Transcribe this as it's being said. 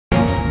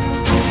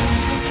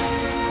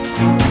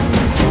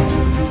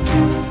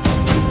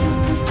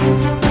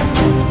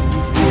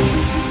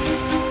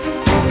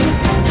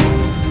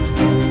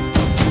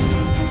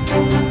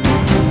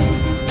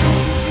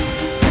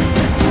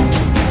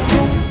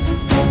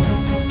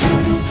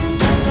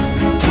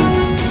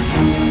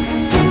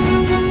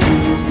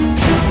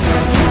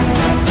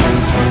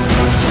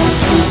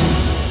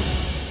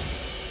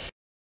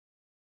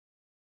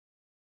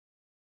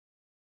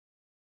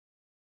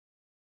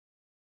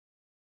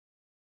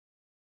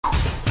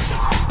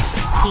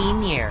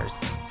teen years.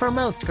 For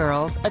most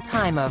girls, a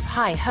time of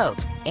high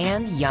hopes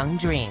and young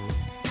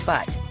dreams.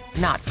 But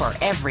not for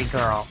every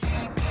girl.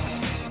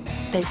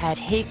 They had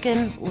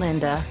taken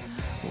Linda,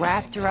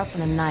 wrapped her up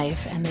in a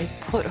knife, and they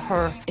put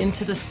her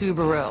into the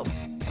Subaru.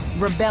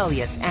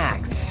 Rebellious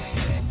acts.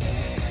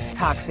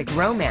 Toxic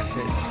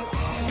romances.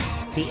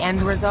 The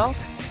end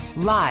result?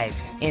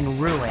 Lives in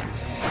ruin.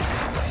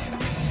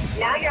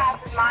 Now your ass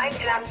is mine,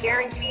 and I'm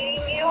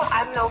guaranteeing you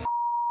I'm no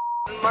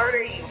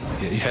murder you.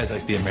 You had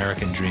like the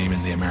American dream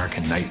and the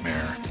American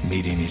nightmare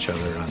meeting each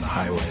other on the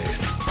highway.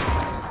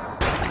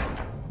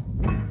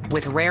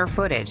 With rare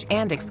footage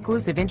and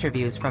exclusive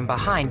interviews from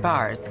behind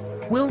bars,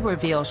 we'll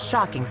reveal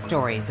shocking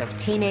stories of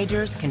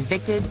teenagers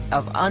convicted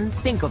of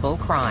unthinkable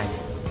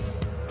crimes.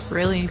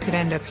 Really, you could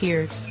end up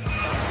here.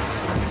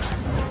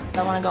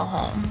 I want to go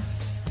home.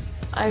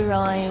 I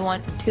really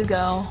want to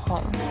go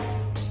home.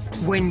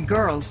 When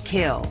Girls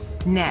Kill,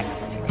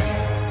 next.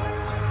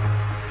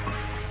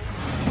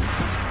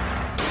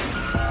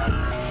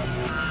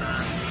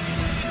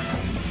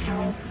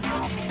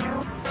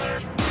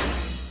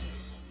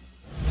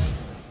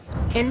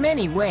 In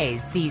many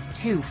ways, these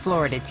two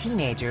Florida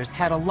teenagers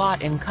had a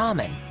lot in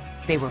common.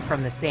 They were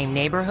from the same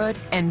neighborhood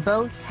and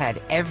both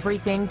had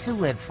everything to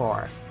live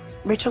for.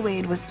 Rachel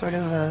Wade was sort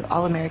of an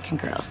all-American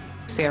girl.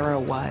 Sarah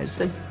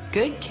was a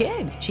good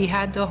kid. She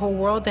had the whole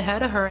world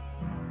ahead of her.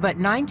 But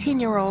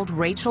 19-year-old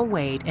Rachel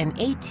Wade and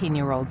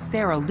 18-year-old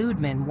Sarah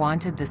Ludemann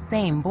wanted the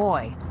same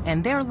boy,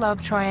 and their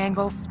love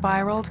triangle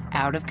spiraled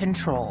out of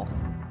control.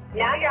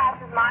 Now your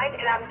ass is mine,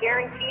 and I'm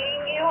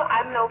guaranteeing you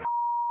I'm no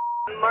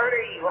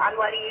murder you. I'm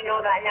letting you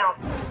know that now.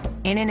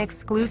 In an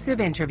exclusive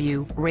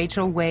interview,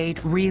 Rachel Wade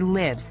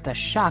relives the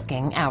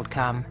shocking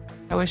outcome.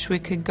 I wish we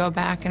could go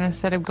back, and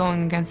instead of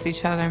going against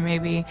each other,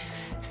 maybe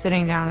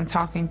sitting down and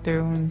talking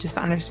through and just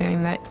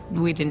understanding that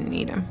we didn't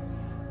need him.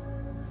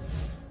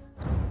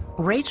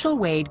 Rachel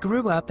Wade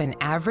grew up an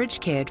average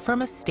kid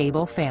from a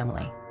stable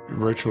family.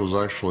 Rachel was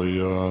actually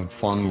a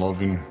fun,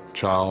 loving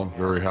child,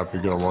 very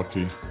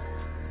happy-go-lucky.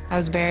 I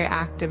was very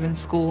active in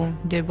school,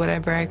 did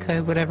whatever I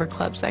could, whatever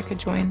clubs I could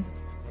join.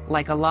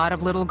 Like a lot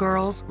of little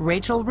girls,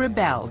 Rachel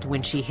rebelled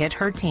when she hit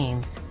her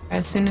teens.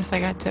 As soon as I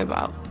got to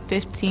about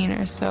 15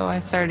 or so, I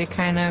started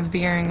kind of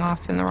veering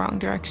off in the wrong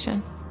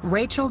direction.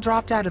 Rachel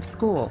dropped out of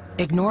school,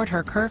 ignored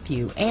her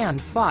curfew, and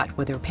fought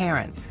with her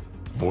parents.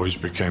 Boys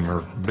became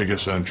her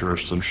biggest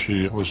interest, and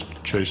she was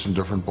chasing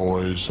different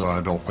boys.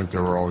 I don't think they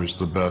were always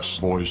the best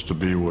boys to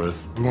be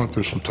with. We went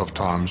through some tough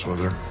times with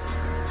her.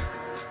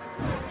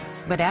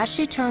 But as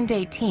she turned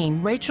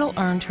 18, Rachel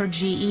earned her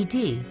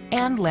GED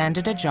and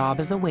landed a job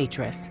as a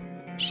waitress.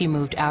 She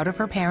moved out of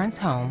her parents'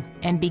 home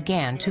and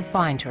began to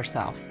find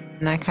herself.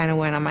 And I kind of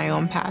went on my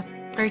own path.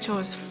 Rachel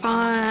was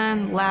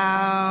fun,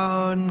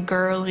 loud,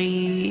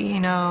 girly,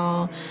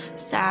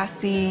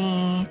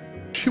 sassy.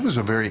 She was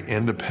a very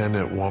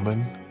independent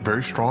woman,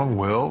 very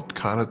strong-willed,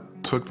 kind of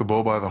took the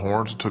bull by the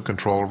horns and took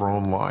control of her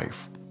own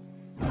life.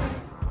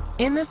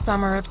 In the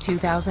summer of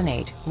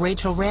 2008,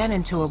 Rachel ran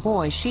into a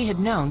boy she had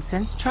known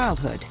since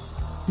childhood.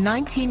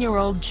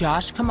 19-year-old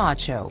Josh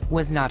Camacho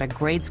was not a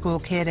grade school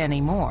kid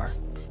anymore.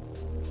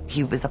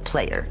 He was a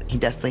player. He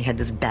definitely had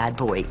this bad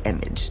boy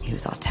image. He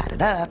was all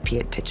tatted up. He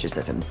had pictures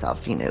of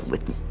himself,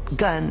 with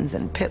guns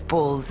and pit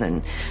bulls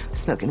and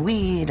smoking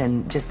weed,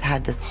 and just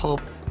had this whole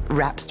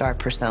rap star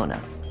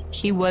persona.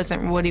 He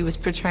wasn't what he was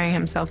portraying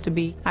himself to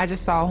be. I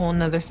just saw a whole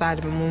nother side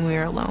of him when we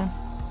were alone.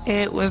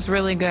 It was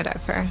really good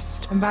at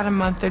first. About a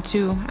month or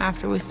two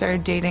after we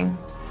started dating,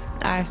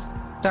 I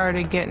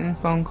started getting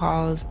phone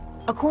calls.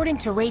 According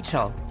to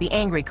Rachel, the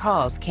angry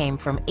calls came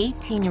from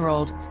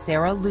 18-year-old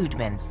Sarah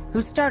Ludemann,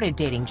 who started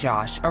dating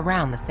Josh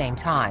around the same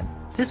time.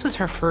 This was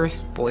her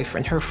first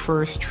boyfriend, her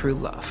first true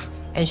love,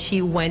 and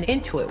she went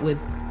into it with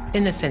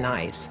innocent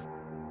eyes.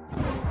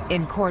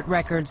 In court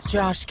records,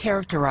 Josh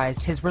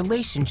characterized his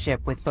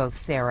relationship with both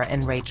Sarah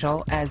and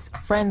Rachel as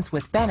friends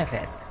with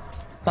benefits.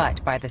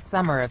 But by the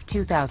summer of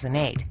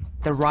 2008,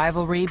 the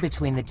rivalry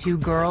between the two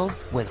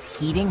girls was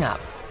heating up.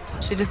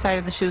 She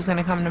decided that she was going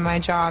to come to my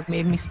job,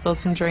 made me spill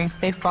some drinks.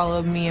 They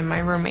followed me and my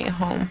roommate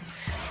home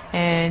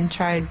and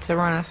tried to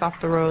run us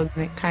off the road,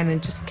 and it kind of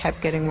just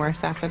kept getting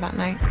worse after that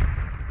night.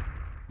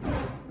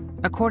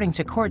 According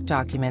to court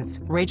documents,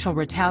 Rachel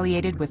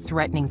retaliated with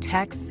threatening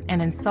texts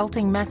and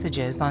insulting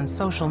messages on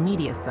social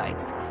media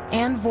sites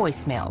and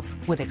voicemails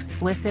with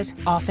explicit,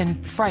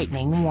 often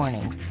frightening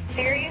warnings.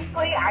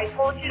 Seriously, I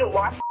told you to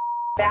watch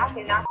back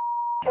and not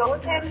kill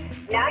with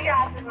him. Now your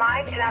ass is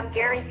mine, and I'm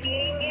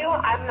guaranteeing you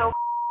I'm no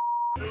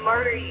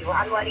murder you.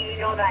 I'm letting you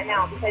know that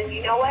now, because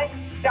you know what?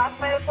 Josh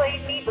might have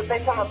played me, but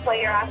bitch, I'm gonna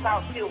play your ass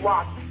out too.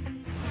 Watch.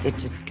 It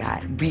just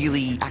got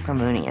really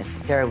acrimonious.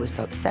 Sarah was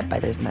so upset by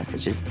those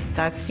messages.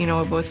 That's,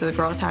 what both of the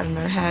girls had in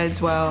their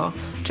heads. Well,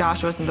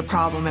 Josh wasn't the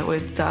problem, it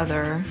was the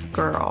other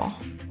girl.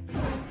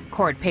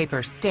 Court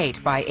papers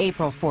state by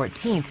April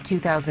 14th,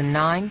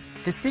 2009,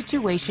 the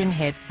situation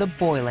hit the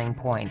boiling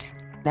point.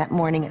 That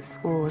morning at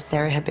school,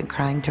 Sarah had been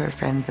crying to her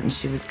friends, and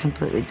she was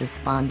completely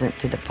despondent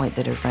to the point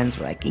that her friends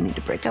were like, you need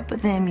to break up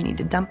with him, you need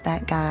to dump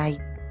that guy.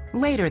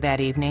 Later that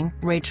evening,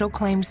 Rachel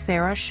claimed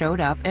Sarah showed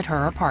up at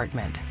her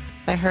apartment.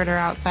 I heard her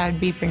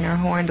outside beeping her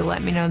horn to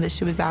let me know that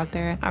she was out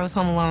there. I was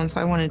home alone, so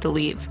I wanted to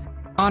leave.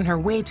 On her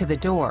way to the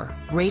door,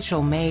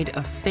 Rachel made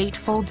a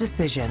fateful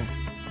decision.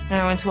 When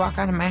I went to walk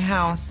out of my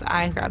house,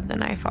 I grabbed the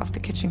knife off the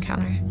kitchen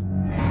counter.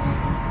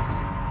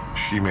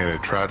 She made a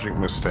tragic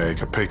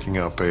mistake of picking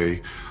up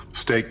a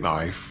steak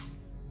knife,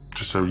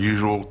 just a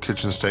usual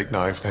kitchen steak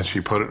knife, and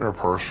she put it in her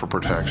purse for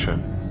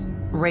protection.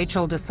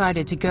 Rachel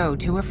decided to go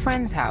to a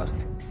friend's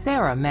house.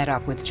 Sarah met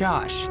up with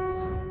Josh.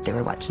 They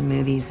were watching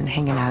movies and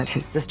hanging out at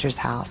his sister's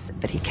house,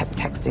 but he kept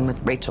texting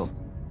with Rachel.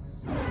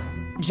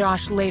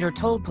 Josh later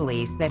told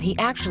police that he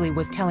actually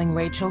was telling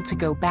Rachel to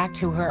go back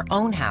to her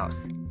own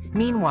house.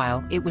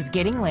 Meanwhile, it was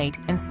getting late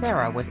and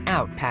Sarah was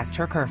out past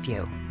her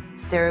curfew.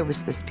 Sarah was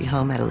supposed to be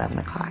home at 11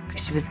 o'clock.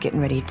 She was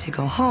getting ready to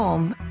go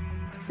home.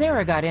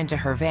 Sarah got into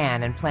her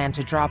van and planned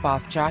to drop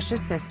off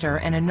Josh's sister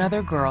and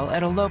another girl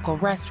at a local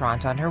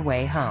restaurant on her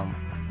way home.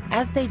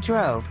 As they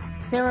drove,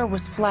 Sarah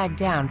was flagged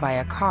down by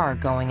a car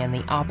going in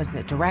the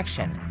opposite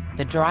direction.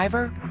 The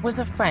driver was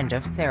a friend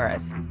of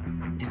Sarah's.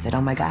 She said,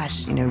 "Oh my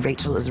gosh, you know,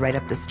 Rachel is right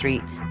up the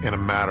street." In a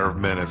matter of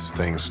minutes,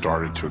 things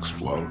started to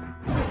explode.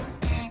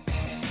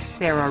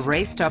 Sarah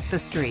raced up the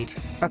street.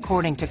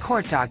 According to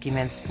court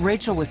documents,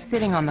 Rachel was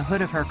sitting on the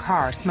hood of her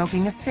car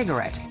smoking a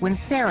cigarette when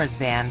Sarah's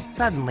van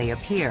suddenly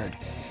appeared.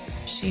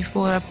 She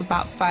pulled up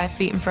about 5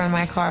 feet in front of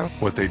my car.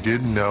 What they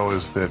didn't know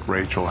is that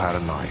Rachel had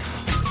a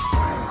knife.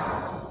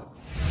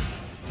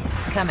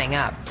 Coming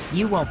up,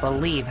 you won't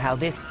believe how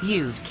this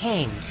feud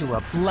came to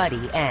a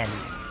bloody end.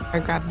 I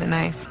grabbed the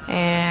knife,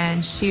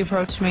 and she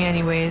approached me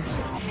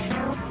anyways.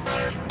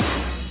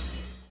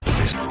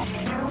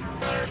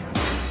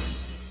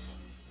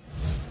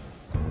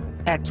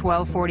 At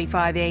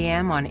 12:45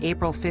 a.m. on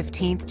April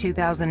 15,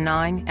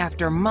 2009,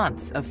 after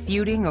months of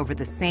feuding over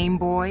the same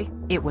boy,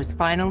 it was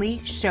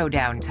finally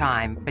showdown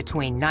time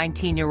between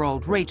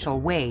 19-year-old Rachel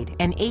Wade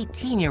and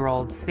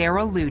 18-year-old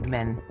Sarah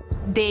Ludemann.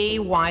 They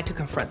wanted to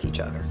confront each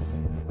other.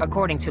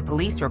 According to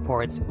police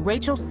reports,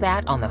 Rachel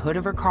sat on the hood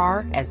of her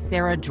car as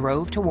Sarah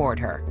drove toward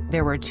her.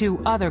 There were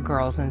 2 other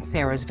girls in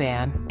Sarah's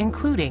van,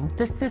 including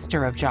the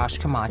sister of Josh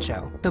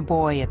Camacho, the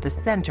boy at the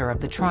center of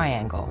the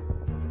triangle.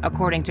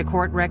 According to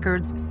court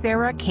records,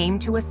 Sarah came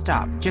to a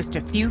stop just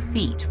a few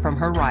feet from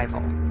her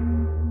rival.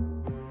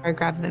 I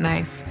grabbed the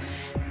knife,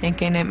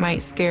 thinking it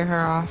might scare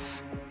her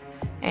off,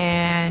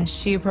 and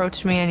she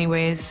approached me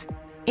anyways.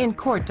 In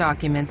court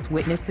documents,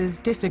 witnesses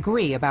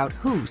disagree about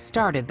who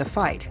started the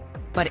fight,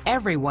 but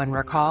everyone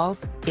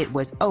recalls it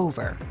was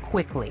over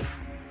quickly.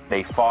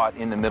 They fought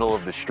in the middle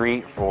of the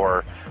street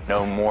for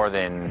no more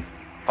than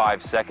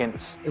 5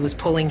 seconds. It was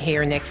pulling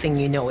hair, next thing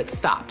you know, it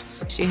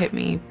stops. She hit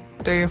me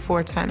 3 or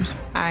 4 times.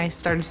 I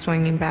started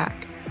swinging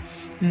back.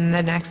 And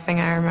the next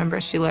thing I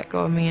remember, she let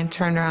go of me and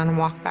turned around and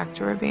walked back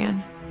to her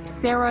van.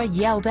 Sarah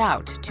yelled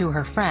out to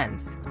her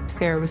friends.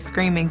 Sarah was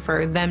screaming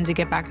for them to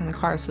get back in the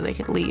car so they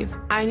could leave.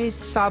 I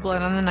just saw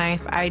blood on the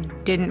knife. I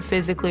didn't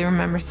physically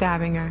remember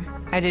stabbing her.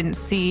 I didn't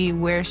see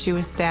where she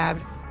was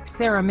stabbed.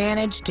 Sarah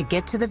managed to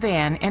get to the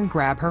van and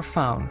grab her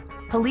phone.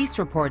 Police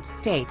reports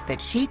state that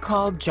she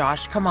called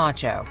Josh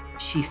Camacho.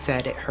 She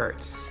said it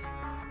hurts.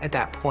 At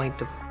that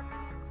point,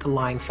 the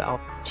line fell.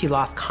 She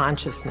lost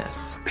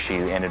consciousness. She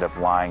ended up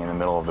lying in the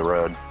middle of the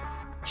road.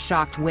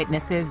 Shocked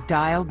witnesses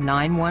dialed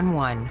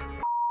 911.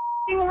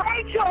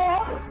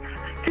 Rachel!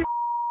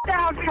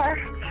 Down her.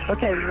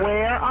 Okay,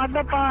 where on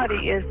the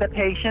body is the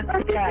patient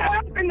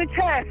stabbed? In the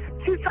chest.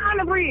 She's trying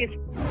to breathe.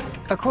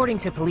 According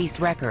to police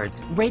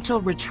records,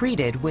 Rachel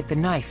retreated with the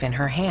knife in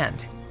her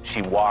hand.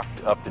 She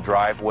walked up the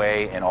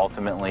driveway and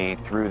ultimately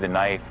threw the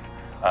knife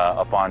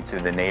up onto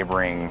the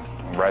neighboring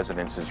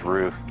residence's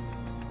roof.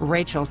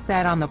 Rachel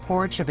sat on the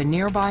porch of a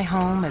nearby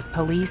home as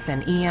police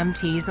and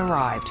EMTs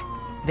arrived.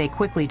 They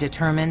quickly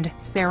determined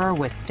Sarah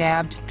was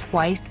stabbed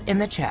twice in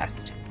the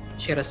chest.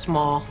 She had a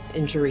small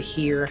injury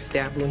here,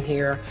 stab wound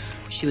here.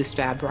 She was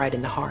stabbed right in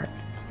the heart.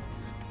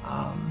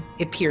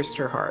 It pierced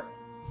her heart.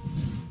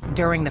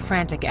 During the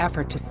frantic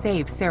effort to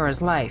save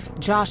Sarah's life,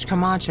 Josh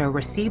Camacho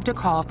received a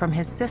call from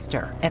his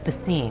sister at the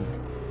scene.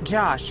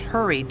 Josh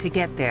hurried to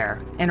get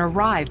there and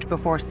arrived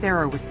before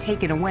Sarah was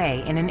taken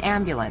away in an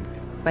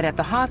ambulance. But at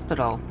the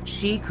hospital,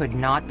 she could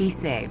not be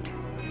saved.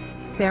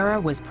 Sarah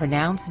was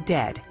pronounced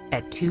dead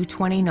at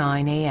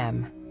 2:29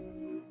 a.m.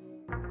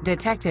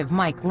 Detective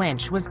Mike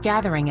Lynch was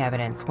gathering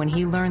evidence when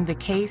he learned the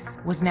case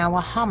was now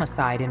a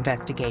homicide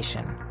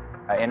investigation.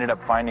 I ended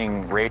up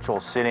finding Rachel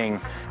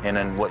sitting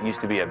in what used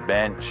to be a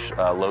bench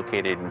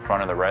located in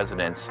front of the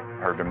residence.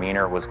 Her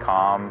demeanor was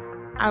calm.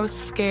 I was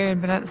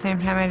scared, but at the same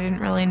time, I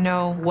didn't really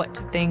know what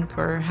to think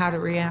or how to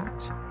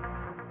react.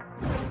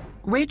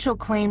 Rachel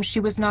claims she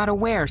was not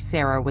aware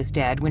Sarah was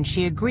dead when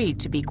she agreed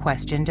to be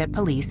questioned at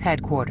police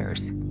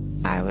headquarters.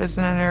 I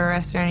wasn't under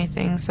arrest or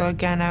anything, so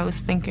again, I was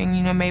thinking,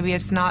 you know, maybe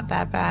it's not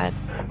that bad.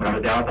 When I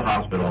was down at the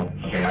hospital,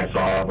 okay, I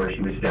saw where she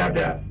was stabbed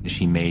at.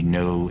 She made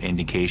no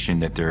indication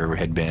that there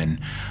had been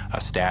a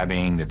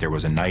stabbing, that there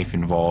was a knife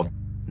involved.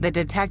 The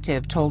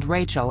detective told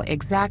Rachel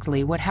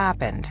exactly what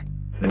happened.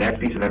 The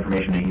next piece of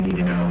information that you need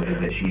to know is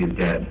that she is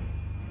dead.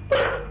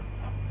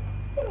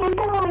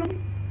 Okay.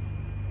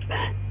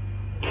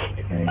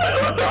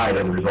 She died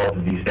as a result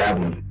of these stab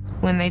wounds.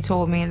 When they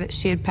told me that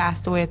she had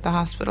passed away at the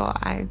hospital,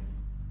 I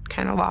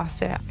kind of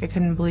lost it. I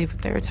couldn't believe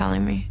what they were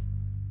telling me.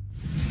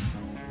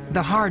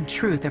 The hard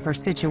truth of her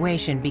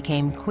situation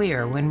became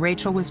clear when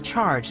Rachel was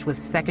charged with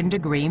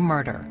second-degree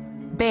murder.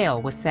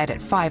 Bail was set at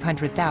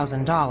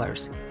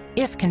 $500,000.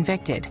 If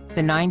convicted,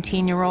 the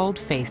 19-year-old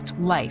faced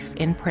life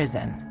in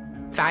prison.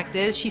 Fact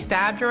is, she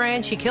stabbed her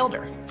and she killed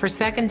her. For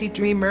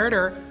second-degree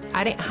murder,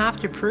 I didn't have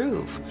to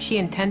prove she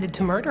intended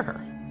to murder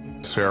her.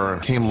 Sarah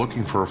came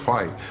looking for a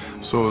fight,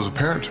 so it was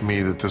apparent to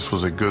me that this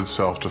was a good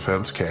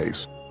self-defense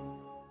case.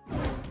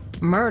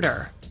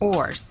 Murder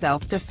or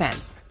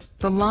self-defense.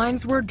 The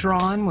lines were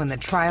drawn when the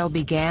trial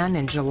began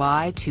in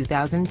July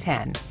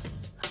 2010.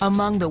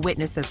 Among the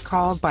witnesses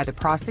called by the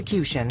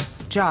prosecution,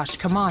 Josh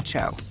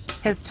Camacho.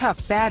 His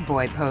tough bad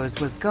boy pose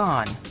was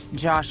gone.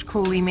 Josh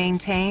coolly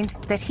maintained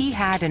that he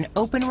had an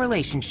open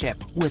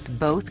relationship with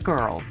both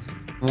girls.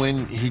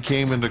 When he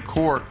came into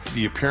court,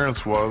 the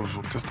appearance was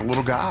just a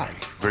little guy.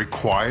 Very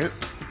quiet,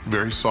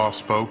 very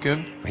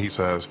soft-spoken. He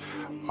says,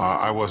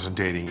 I wasn't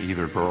dating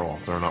either girl.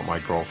 They're not my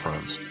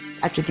girlfriends.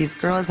 After these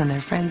girls and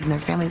their friends and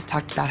their families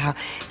talked about how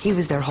he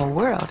was their whole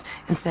world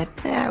and said,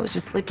 I was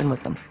just sleeping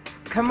with them.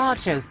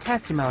 Camacho's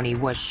testimony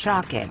was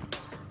shocking,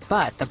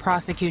 but the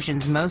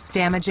prosecution's most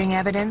damaging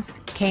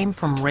evidence came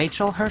from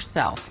Rachel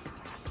herself.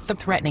 The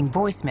threatening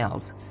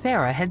voicemails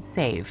Sarah had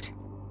saved.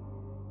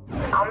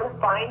 I'm gonna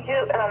find you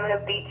and I'm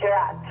gonna beat your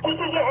ass. He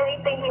can get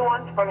anything he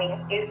wants from me.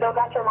 You still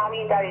got your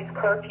mommy and daddy's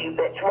curfew,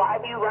 bitch. Why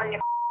do you run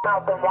your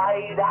mouth and why are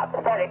you that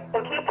pathetic?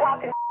 So keep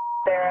talking,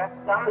 Sarah.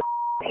 I'm gonna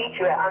teach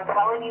you it. I'm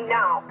telling you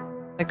now.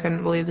 I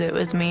couldn't believe that it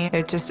was me.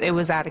 It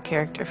was out of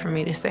character for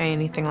me to say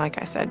anything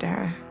like I said to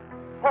her.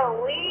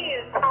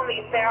 Please tell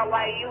me, Sarah,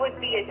 why you would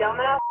be a dumb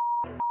enough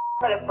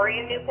put a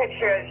brand new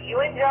picture of you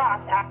and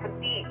Josh at the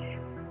beach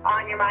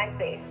on your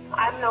MySpace.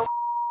 I'm no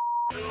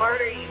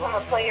murder you. I'm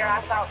gonna play your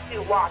ass out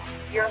too. Watch.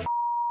 You're a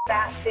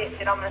fat bitch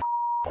and I'm gonna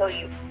kill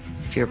you.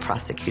 If you're a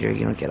prosecutor,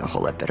 you don't get a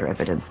whole lot better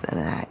evidence than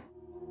that.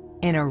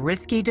 In a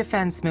risky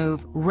defense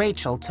move,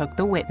 Rachel took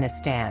the witness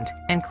stand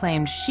and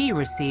claimed she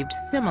received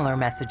similar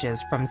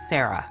messages from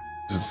Sarah.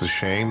 It's a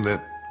shame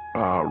that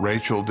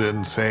Rachel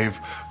didn't save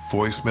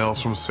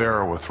voicemails from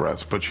Sarah with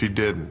threats, but she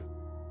didn't.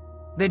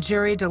 The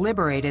jury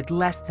deliberated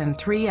less than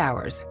 3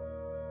 hours.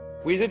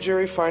 We, the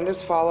jury, find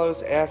as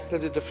follows: ask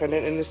that the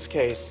defendant in this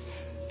case.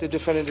 The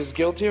defendant is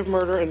guilty of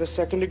murder in the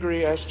second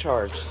degree as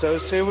charged. So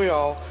say we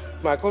all.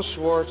 Michael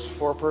Schwartz,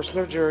 foreperson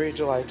of jury,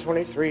 July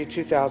 23,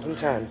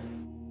 2010.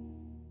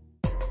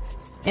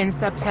 In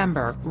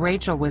September,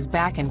 Rachel was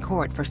back in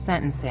court for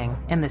sentencing,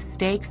 and the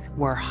stakes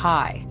were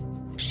high.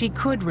 She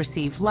could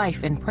receive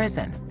life in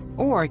prison,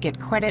 or get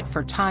credit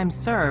for time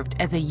served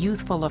as a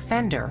youthful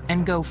offender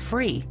and go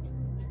free.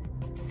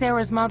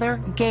 Sarah's mother,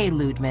 Gay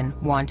Ludemann,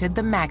 wanted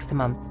the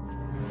maximum.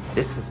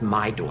 This is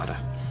my daughter.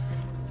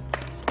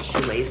 She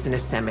lays in a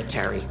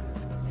cemetery.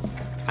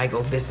 I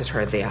go visit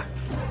her there.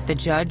 The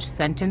judge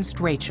sentenced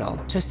Rachel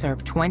to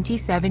serve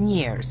 27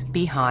 years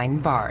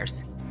behind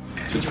bars.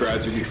 It's a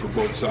tragedy for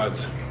both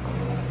sides.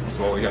 That's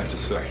all I got to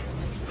say.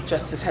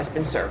 Justice has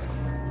been served.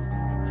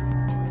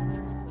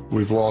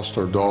 We've lost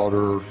our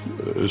daughter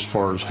as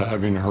far as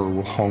having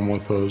her home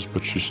with us,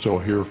 but she's still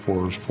here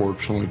for us,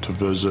 fortunately, to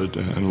visit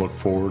and look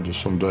forward to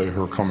someday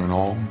her coming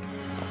home.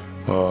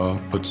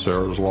 But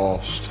Sarah's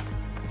lost.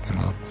 You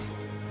know,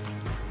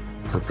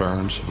 her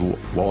parents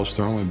have lost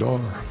their only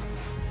daughter.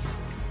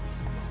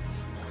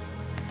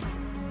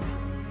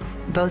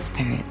 Both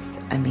parents,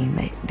 I mean,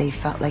 they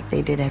felt like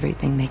they did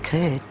everything they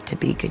could to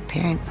be good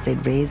parents.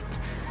 They'd raised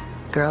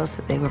girls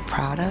that they were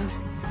proud of.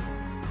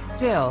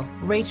 Still,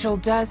 Rachel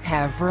does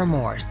have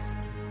remorse.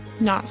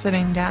 Not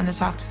sitting down to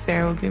talk to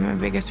Sarah would be my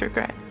biggest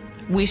regret.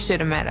 We should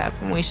have met up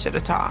and we should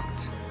have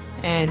talked.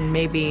 And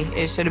maybe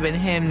it should have been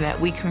him that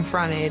we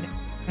confronted.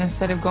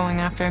 Instead of going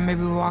after him,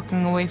 maybe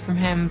walking away from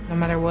him. No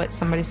matter what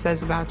somebody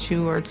says about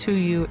you or to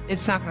you,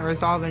 it's not going to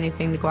resolve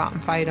anything to go out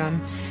and fight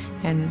him.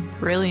 And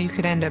really, you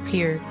could end up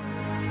here.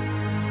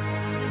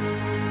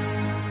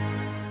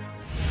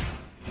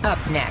 Up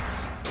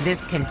next,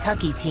 this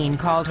Kentucky teen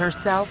called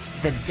herself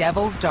the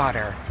Devil's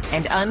Daughter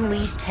and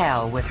unleashed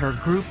hell with her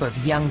group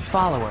of young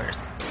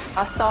followers.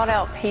 I sought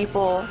out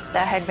people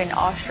that had been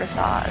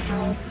ostracized.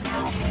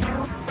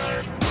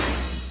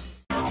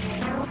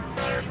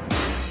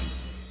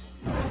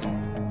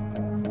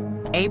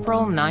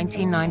 April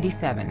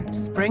 1997,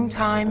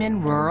 springtime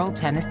in rural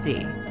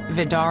Tennessee.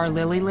 Vidar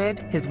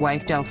Lilylid, his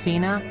wife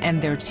Delphina,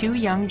 and their 2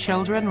 young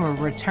children were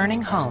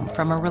returning home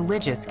from a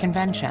religious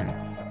convention.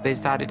 They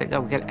decided to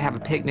go have a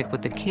picnic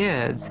with the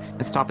kids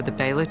and stop at the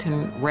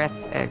Baileyton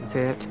Rest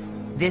exit.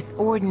 This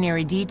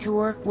ordinary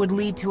detour would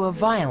lead to a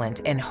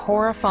violent and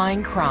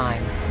horrifying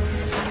crime.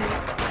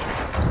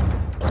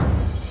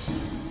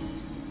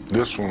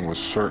 This one was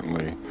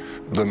certainly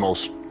the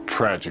most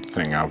tragic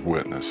thing I've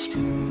witnessed.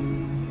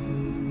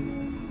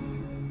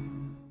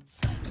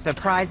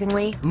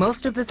 Surprisingly,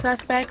 most of the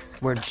suspects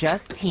were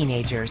just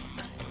teenagers.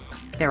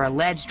 Their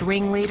alleged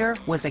ringleader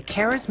was a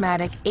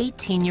charismatic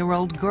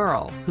 18-year-old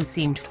girl who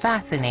seemed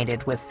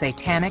fascinated with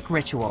satanic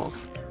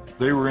rituals.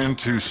 They were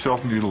into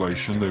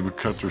self-mutilation. They would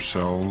cut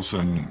themselves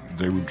and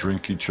they would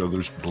drink each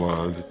other's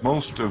blood.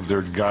 Most of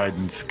their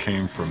guidance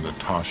came from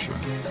Natasha.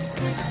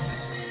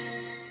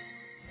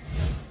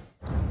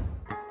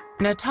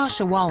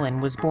 Natasha Wallen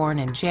was born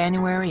in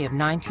January of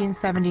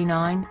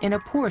 1979 in a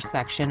poor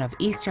section of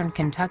eastern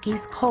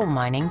Kentucky's coal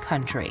mining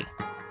country.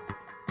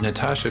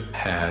 Natasha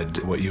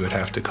had what you would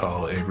have to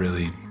call a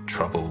really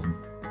troubled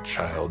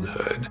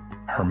childhood.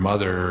 Her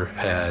mother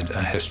had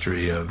a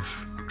history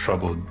of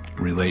troubled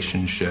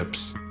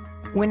relationships.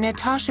 When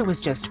Natasha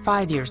was just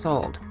 5 years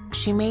old,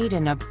 she made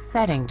an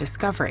upsetting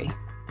discovery.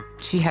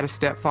 She had a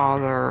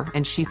stepfather,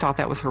 and she thought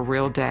that was her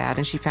real dad,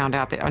 and she found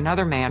out that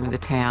another man in the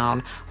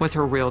town was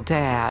her real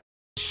dad.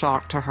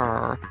 Shock to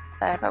her.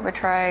 I got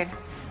betrayed,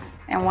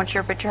 and once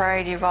you're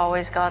betrayed, you've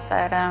always got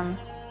that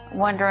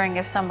wondering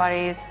if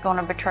somebody's going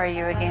to betray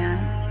you again.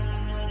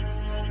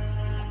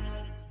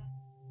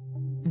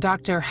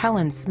 Dr.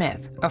 Helen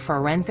Smith, a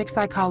forensic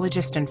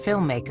psychologist and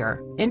filmmaker,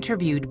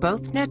 interviewed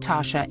both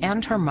Natasha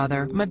and her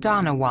mother,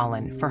 Madonna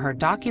Wallen, for her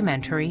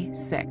documentary,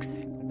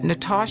 6.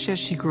 Natasha,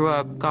 she grew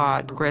up,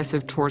 got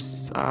aggressive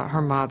towards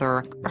her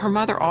mother. Her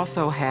mother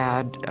also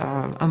had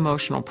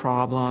emotional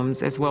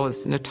problems, as well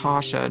as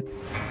Natasha.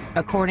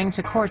 According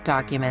to court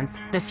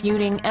documents, the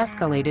feuding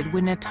escalated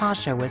when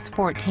Natasha was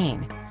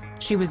 14.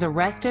 She was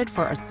arrested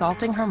for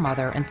assaulting her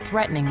mother and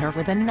threatening her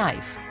with a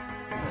knife.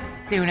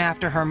 Soon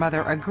after her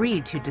mother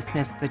agreed to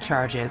dismiss the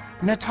charges,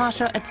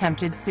 Natasha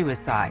attempted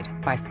suicide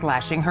by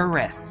slashing her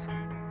wrists.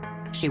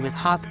 She was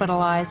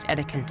hospitalized at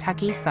a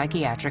Kentucky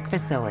psychiatric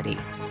facility.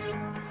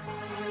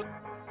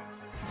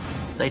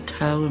 They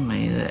told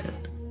me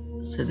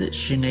said that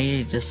she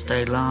needed to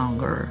stay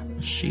longer.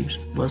 She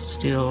was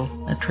still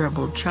a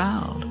troubled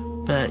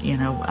child, but you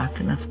know, I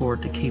couldn't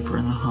afford to keep her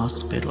in the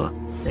hospital.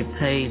 They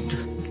paid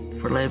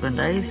for 11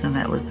 days and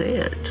that was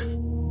it.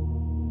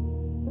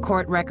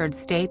 Court records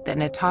state that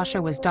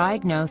Natasha was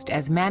diagnosed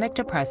as manic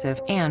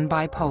depressive and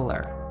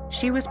bipolar.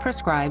 She was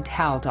prescribed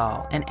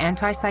Haldol, an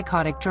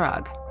antipsychotic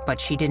drug, but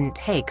she didn't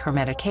take her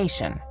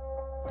medication.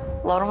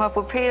 Load them up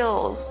with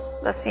pills.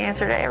 That's the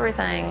answer to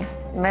everything.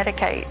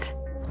 Medicate.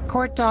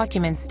 Court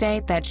documents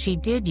state that she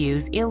did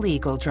use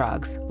illegal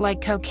drugs like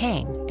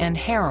cocaine and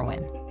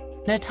heroin.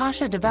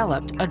 Natasha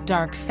developed a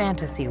dark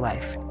fantasy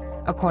life.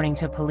 According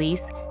to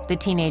police, the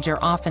teenager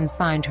often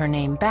signed her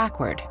name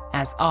backward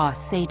as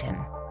Satan,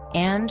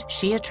 and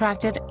she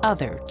attracted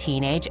other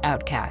teenage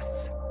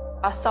outcasts.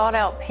 I sought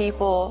out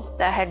people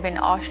that had been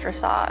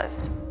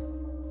ostracized,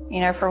 you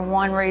know, for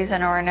one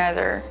reason or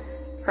another,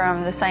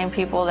 from the same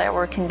people that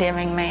were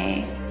condemning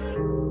me.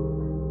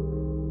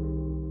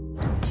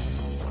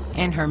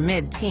 In her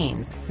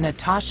mid-teens,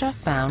 Natasha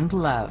found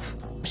love.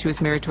 She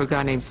was married to a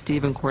guy named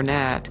Stephen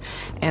Cornett,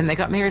 and they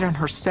got married on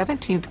her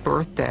 17th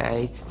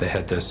birthday. They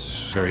had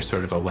this very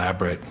sort of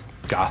elaborate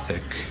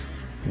Gothic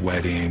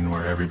wedding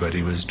where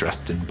everybody was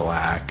dressed in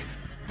black.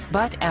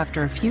 But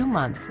after a few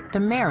months, the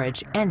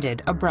marriage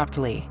ended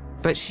abruptly.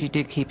 But she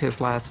did keep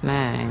his last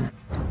name.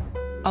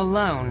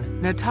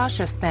 Alone,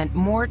 Natasha spent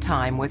more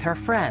time with her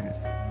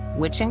friends,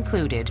 which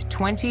included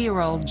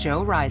 20-year-old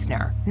Joe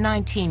Reisner,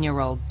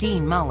 19-year-old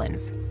Dean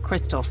Mullins,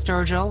 Crystal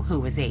Sturgill,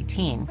 who was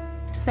 18,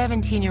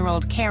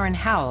 17-year-old Karen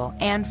Howell,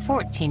 and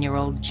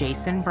 14-year-old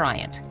Jason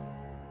Bryant.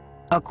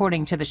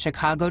 According to the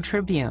Chicago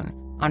Tribune,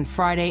 on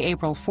Friday,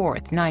 April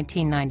 4th,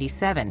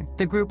 1997,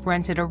 the group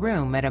rented a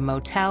room at a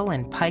motel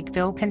in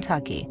Pikeville,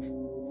 Kentucky.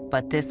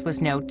 But this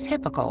was no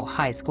typical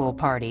high school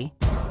party.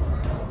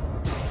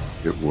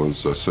 It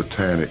was a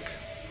satanic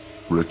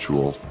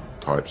ritual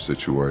type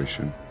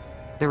situation.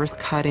 There was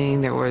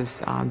cutting, there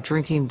was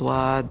drinking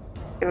blood.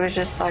 It was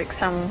just like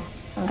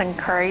something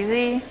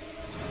crazy.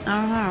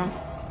 I don't know.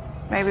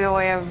 Maybe a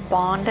way of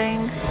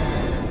bonding.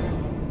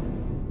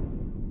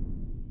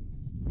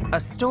 A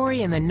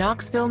story in the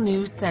Knoxville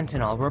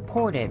News-Sentinel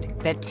reported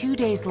that 2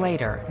 days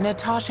later,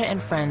 Natasha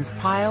and friends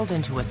piled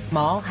into a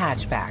small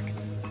hatchback.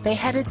 They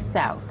headed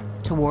south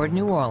toward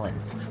New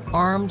Orleans,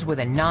 armed with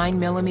a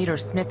 9mm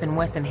Smith &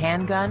 Wesson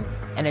handgun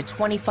and a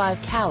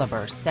 .25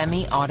 caliber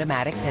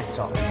semi-automatic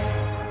pistol.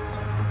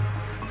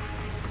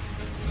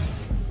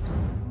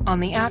 On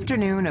the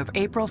afternoon of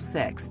April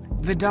 6th,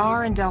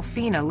 Vidar and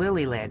Delphina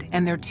Lillylid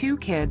and their 2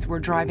 kids were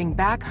driving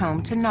back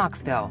home to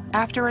Knoxville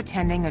after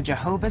attending a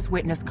Jehovah's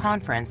Witness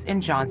conference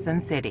in Johnson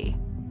City.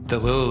 The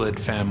Lillylid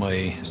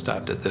family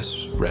stopped at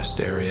this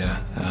rest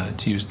area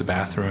to use the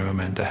bathroom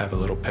and to have a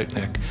little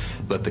picnic,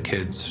 let the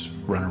kids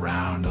run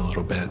around a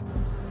little bit.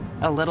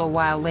 A little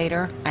while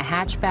later, a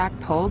hatchback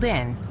pulled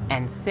in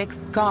and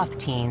 6 goth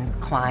teens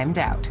climbed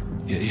out.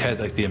 You had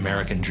like the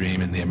American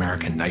dream and the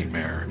American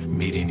nightmare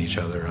meeting each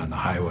other on the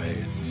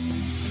highway.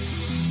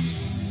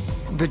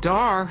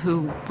 Vidar,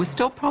 who was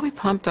still probably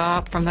pumped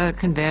up from the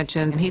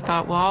convention, he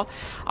thought, well,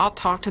 I'll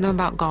talk to them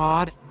about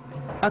God.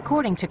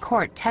 According to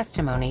court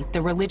testimony,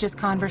 the religious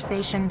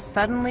conversation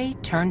suddenly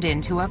turned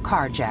into a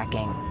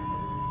carjacking.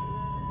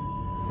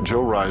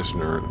 Joe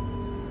Reisner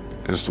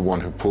is the one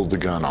who pulled the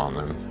gun on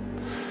them.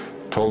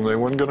 Told them they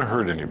weren't going to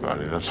hurt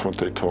anybody. That's what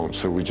they told him.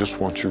 Said, we just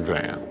want your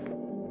van.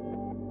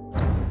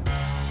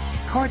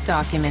 Court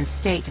documents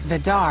state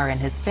Vidar and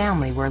his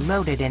family were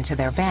loaded into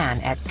their van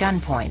at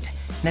gunpoint.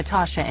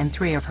 Natasha and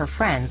 3 of her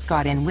friends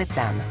got in with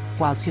them,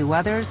 while 2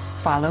 others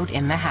followed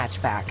in the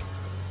hatchback.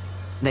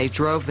 They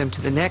drove them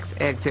to the next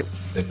exit.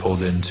 They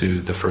pulled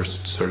into the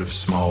first sort of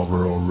small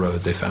rural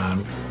road they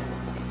found.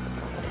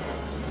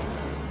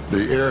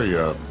 The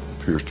area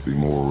appears to be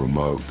more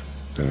remote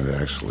than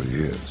it actually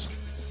is.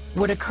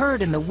 What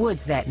occurred in the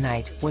woods that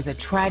night was a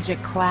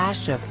tragic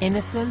clash of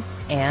innocence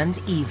and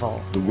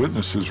evil. The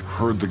witnesses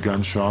heard the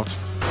gunshots.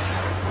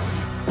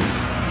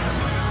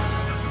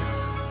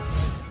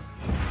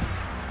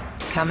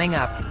 Coming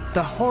up,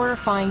 the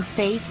horrifying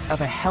fate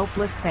of a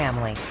helpless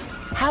family.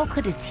 How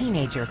could a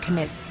teenager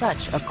commit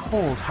such a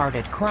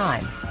cold-hearted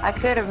crime? I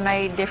could have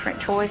made different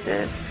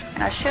choices,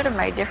 and I should have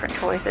made different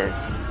choices.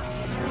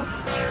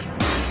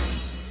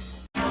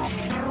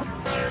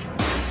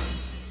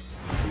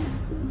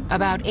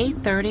 About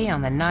 8:30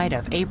 on the night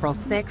of April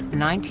 6,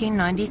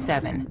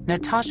 1997,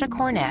 Natasha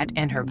Cornett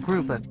and her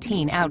group of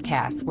teen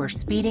outcasts were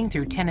speeding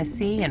through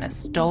Tennessee in a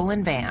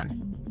stolen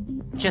van.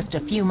 Just a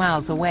few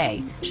miles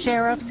away,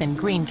 sheriffs in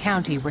Greene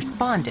County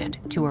responded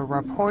to a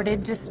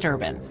reported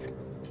disturbance.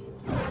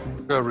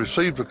 I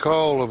received a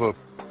call of a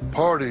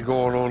party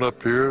going on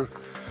up here.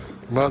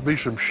 Might be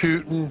some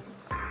shooting.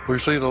 We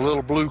seen a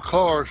little blue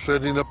car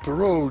sitting up the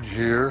road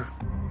here.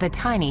 The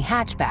tiny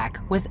hatchback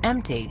was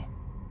empty.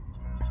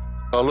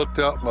 I looked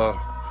out my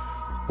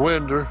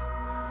window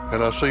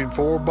and I seen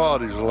 4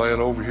 bodies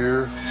laying over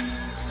here.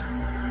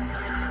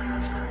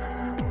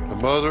 The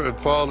mother and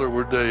father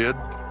were dead.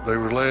 They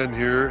were laying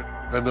here,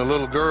 and the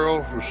little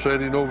girl was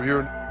sitting over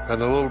here, and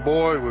the little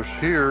boy was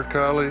here,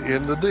 kind of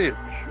in the ditch,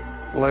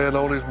 laying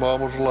on his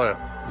mama's lap.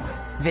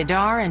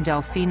 Vidar and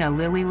Delphina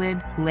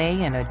Lilylid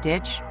lay in a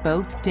ditch,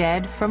 both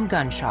dead from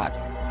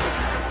gunshots.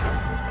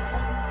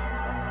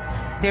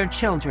 Their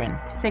children,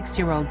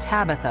 6-year-old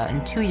Tabitha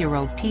and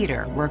 2-year-old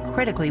Peter, were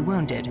critically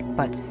wounded,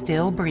 but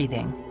still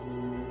breathing.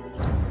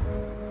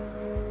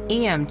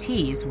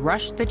 EMTs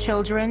rushed the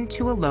children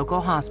to a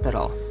local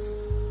hospital.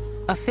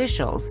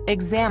 Officials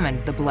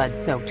examined the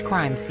blood-soaked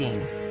crime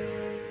scene.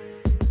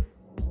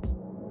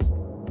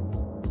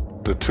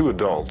 The 2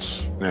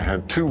 adults, they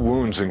had 2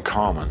 wounds in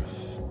common,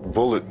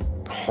 bullet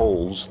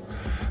holes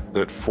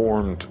that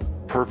formed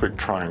perfect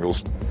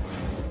triangles.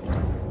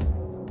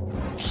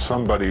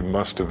 Somebody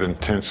must have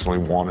intentionally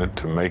wanted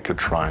to make a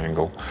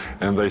triangle,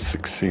 and they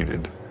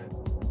succeeded.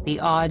 The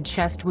odd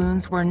chest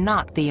wounds were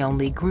not the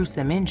only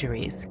gruesome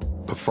injuries.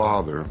 The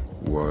father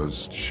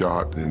was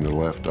shot in the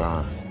left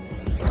eye.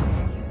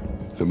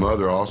 The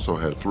mother also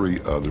had 3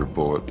 other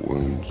bullet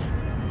wounds.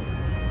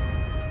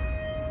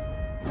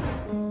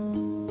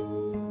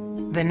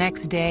 The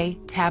next day,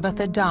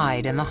 Tabitha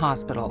died in the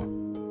hospital.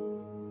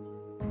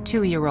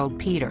 2-year-old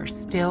Peter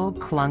still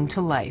clung to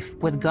life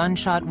with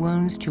gunshot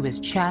wounds to his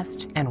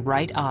chest and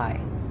right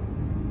eye.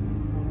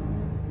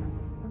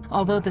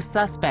 Although the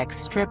suspects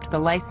stripped the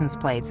license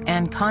plates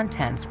and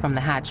contents from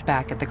the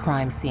hatchback at the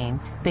crime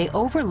scene, they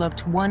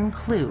overlooked one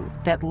clue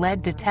that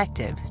led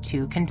detectives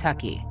to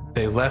Kentucky.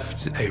 They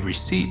left a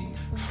receipt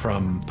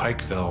from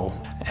Pikeville,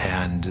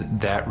 and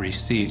that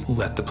receipt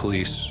let the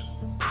police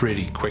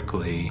pretty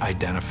quickly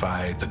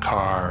identify the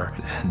car,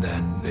 and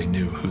then they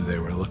knew who they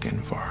were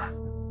looking for.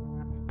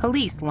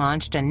 Police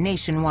launched a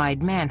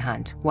nationwide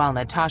manhunt while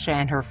Natasha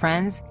and her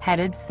friends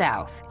headed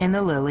south in the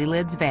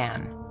Lilylids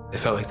van. They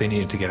felt like they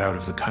needed to get out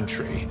of the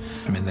country.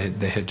 I mean,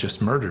 they had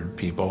just murdered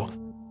people.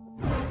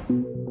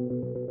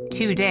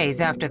 2 days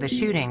after the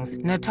shootings,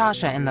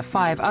 Natasha and the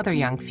 5 other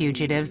young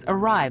fugitives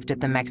arrived at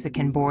the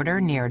Mexican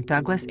border near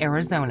Douglas,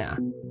 Arizona.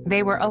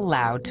 They were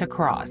allowed to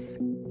cross.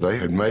 They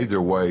had made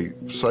their way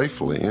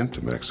safely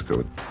into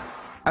Mexico.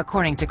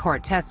 According to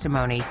court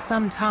testimony,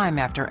 sometime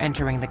after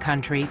entering the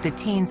country, the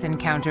teens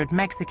encountered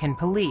Mexican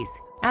police.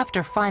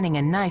 After finding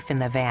a knife in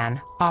the van,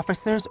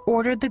 officers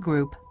ordered the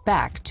group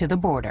back to the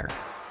border.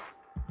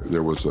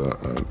 There was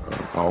an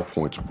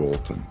all-points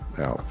bulletin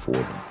out for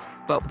them.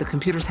 But the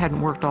computers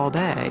hadn't worked all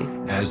day.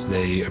 As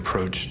they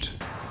approached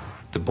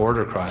the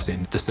border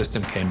crossing, the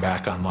system came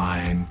back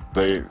online.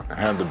 They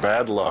had the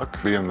bad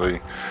luck being the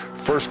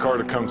first car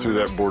to come through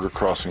that border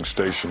crossing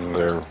station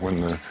there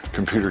when the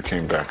computer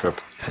came back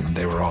up. And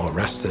they were all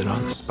arrested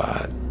on the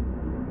spot.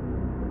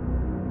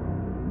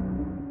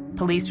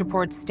 Police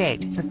reports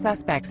state the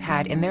suspects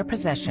had in their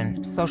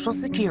possession Social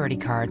Security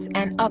cards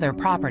and other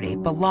property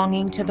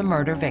belonging to the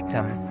murder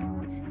victims.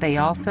 They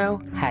also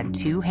had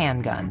 2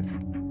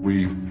 handguns.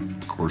 We,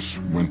 of course,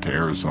 went to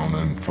Arizona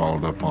and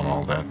followed up on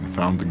all that and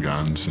found the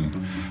guns, and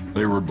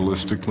they were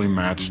ballistically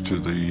matched to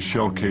the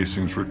shell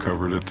casings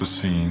recovered at the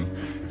scene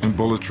and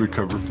bullets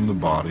recovered from the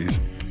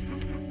bodies.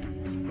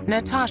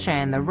 Natasha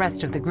and the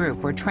rest of the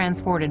group were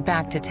transported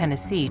back to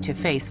Tennessee to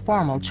face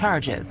formal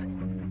charges.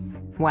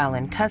 While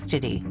in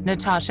custody,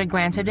 Natasha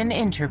granted an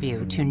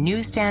interview to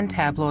newsstand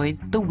tabloid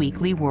The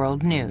Weekly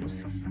World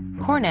News.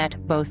 Cornett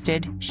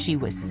boasted she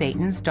was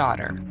Satan's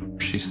daughter.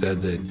 She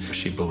said that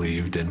she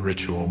believed in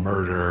ritual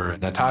murder.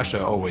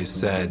 Natasha always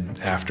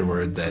said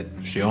afterward that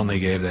she only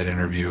gave that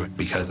interview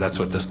because that's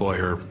what this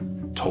lawyer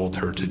told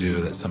her to do,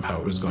 that somehow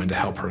it was going to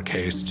help her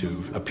case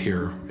to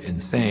appear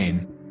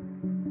insane.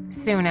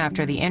 Soon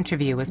after the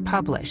interview was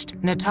published,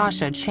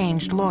 Natasha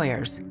changed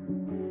lawyers.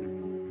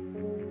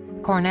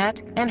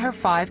 Cornett and her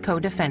 5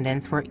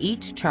 co-defendants were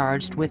each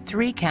charged with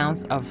 3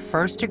 counts of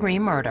first-degree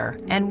murder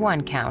and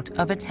 1 count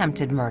of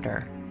attempted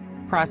murder.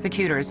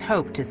 Prosecutors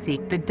hoped to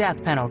seek the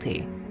death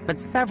penalty, but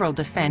several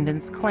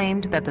defendants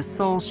claimed that the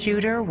sole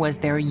shooter was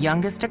their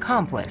youngest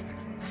accomplice,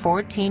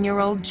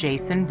 14-year-old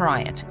Jason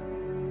Bryant.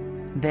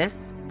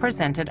 This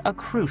presented a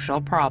crucial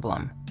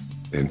problem.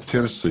 In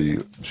Tennessee,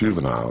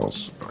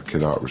 juveniles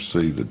cannot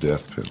receive the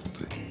death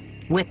penalty.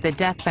 With the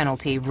death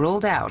penalty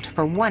ruled out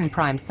for one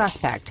prime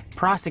suspect,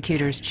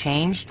 prosecutors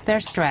changed their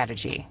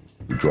strategy.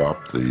 We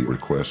dropped the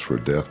request for a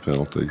death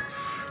penalty.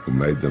 We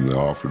made them the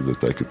offer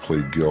that they could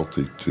plead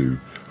guilty to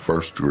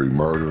first-degree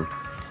murder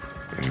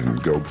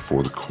and go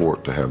before the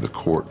court to have the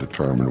court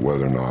determine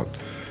whether or not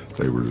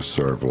they were to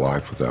serve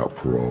life without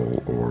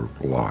parole or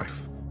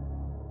life.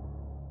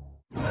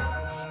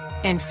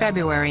 In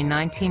February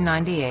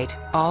 1998,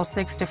 all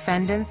 6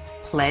 defendants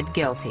pled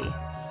guilty.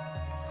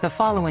 The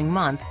following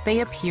month, they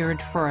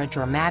appeared for a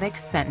dramatic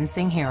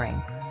sentencing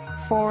hearing.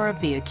 4 of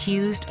the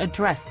accused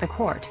addressed the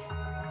court.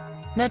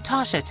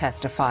 Natasha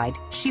testified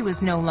she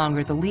was no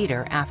longer the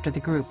leader after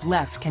the group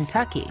left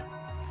Kentucky.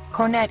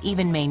 Cornett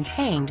even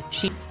maintained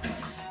she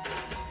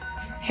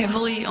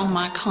heavily on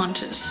my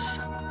conscience.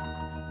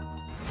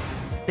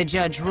 The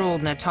judge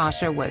ruled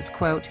Natasha was,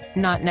 quote,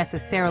 not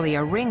necessarily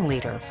a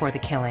ringleader for the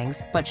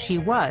killings, but she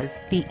was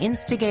the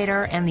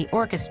instigator and the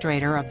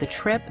orchestrator of the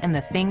trip and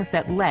the things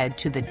that led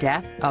to the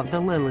death of the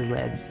Lily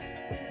Lids.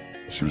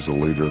 She was the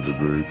leader of the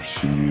group.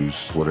 She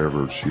used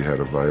whatever she had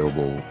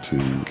available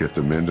to get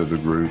them into the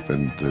group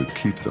and to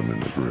keep them in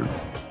the group.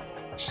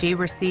 She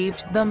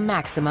received the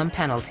maximum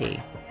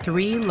penalty,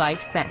 3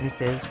 life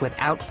sentences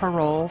without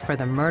parole for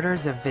the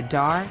murders of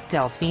Vidar,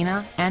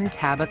 Delphina, and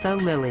Tabitha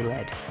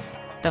Lilylid.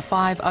 The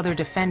 5 other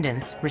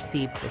defendants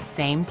received the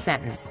same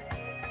sentence.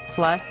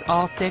 Plus,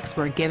 all 6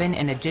 were given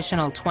an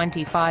additional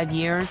 25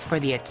 years for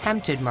the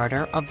attempted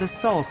murder of the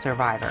sole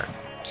survivor,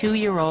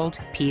 2-year-old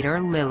Peter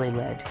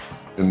Lilylid.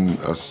 In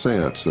a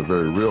sense, a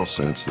very real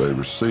sense, they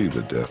received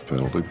a death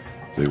penalty.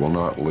 They will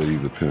not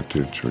leave the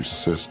penitentiary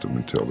system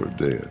until they're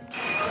dead.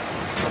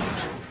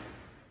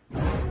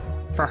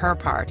 For her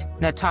part,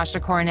 Natasha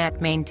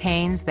Cornett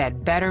maintains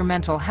that better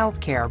mental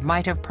health care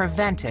might have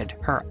prevented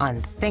her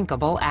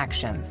unthinkable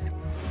actions.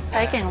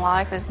 Taking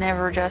life is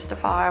never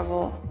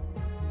justifiable.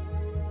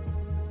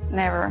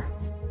 Never.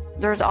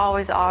 There's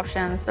always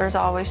options, there's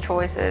always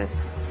choices.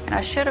 And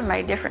I should have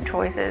made different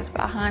choices,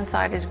 but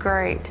hindsight is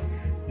great,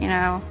 you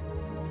know.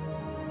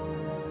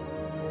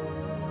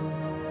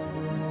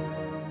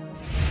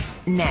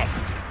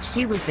 Next,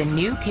 she was the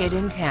new kid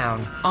in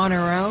town, on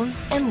her own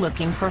and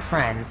looking for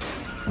friends.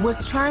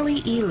 Was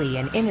Charlie Ely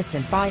an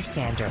innocent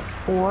bystander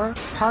or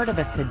part of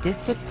a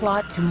sadistic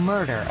plot to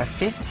murder a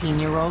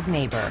 15-year-old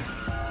neighbor?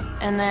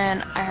 And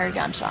then I heard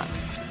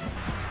gunshots.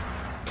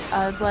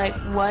 I was like,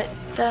 what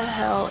the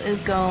hell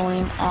is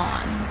going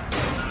on?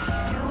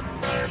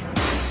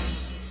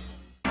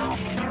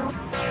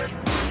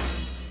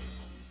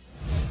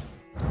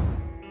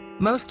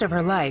 Most of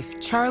her life,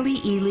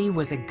 Charlie Ely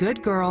was a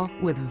good girl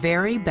with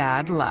very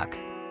bad luck.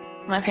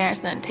 My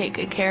parents didn't take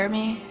good care of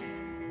me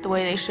the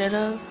way they should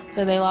have,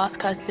 so they lost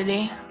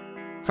custody.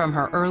 From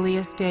her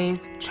earliest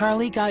days,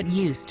 Charlie got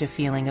used to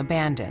feeling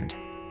abandoned.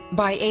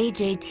 By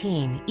age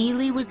 18,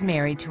 Ely was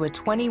married to a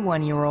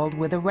 21-year-old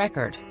with a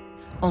record.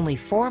 Only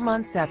 4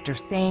 months after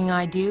saying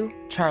I do,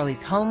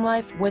 Charlie's home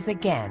life was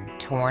again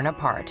torn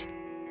apart.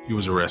 He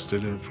was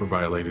arrested for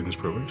violating his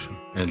probation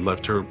and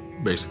left her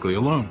basically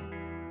alone.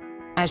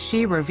 As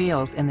she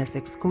reveals in this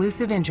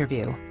exclusive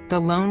interview, the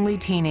lonely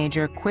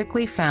teenager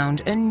quickly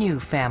found a new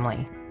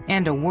family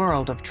and a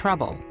world of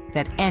trouble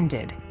that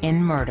ended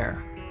in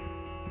murder.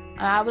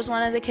 I was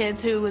one of the kids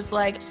who was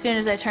like, as soon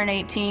as I turn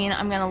 18,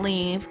 I'm gonna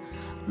leave.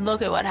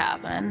 Look at what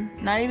happened.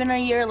 Not even a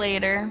year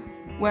later,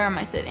 where am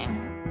I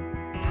sitting?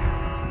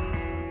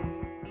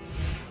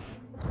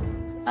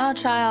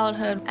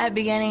 Childhood. At the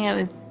beginning, it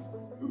was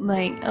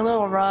like a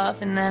little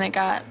rough, and then it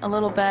got a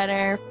little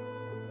better.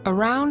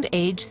 Around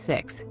age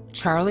 6,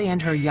 Charlie and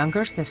her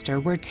younger sister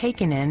were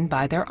taken in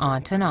by their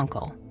aunt and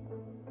uncle.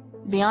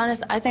 To be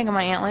honest, I think of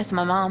my Aunt Lisa,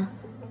 my mom.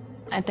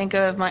 I think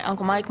of my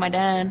Uncle Mike, my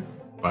dad.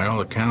 By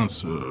all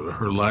accounts,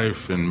 her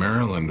life in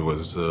Maryland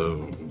was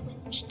a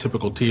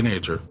typical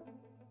teenager.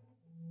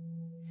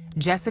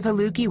 Jessica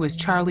Lukey was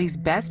Charlie's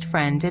best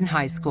friend in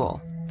high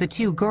school. The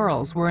 2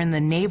 girls were in the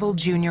Naval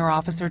Junior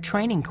Officer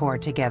Training Corps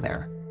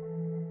together.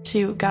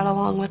 She got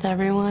along with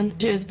everyone.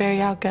 She was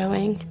very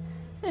outgoing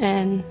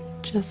and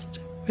just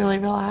really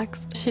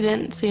relaxed. She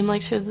didn't seem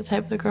like she was the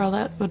type of girl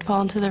that would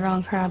fall into the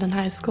wrong crowd in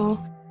high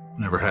school.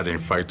 Never had any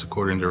fights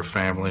according to her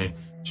family.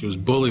 She was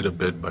bullied a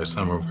bit by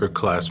some of her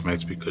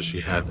classmates because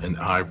she had an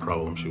eye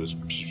problem. She was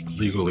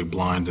legally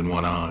blind in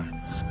one eye,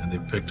 and they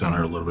picked on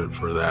her a little bit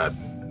for that.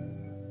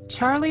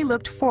 Charlie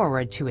looked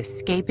forward to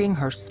escaping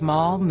her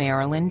small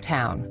Maryland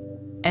town.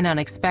 An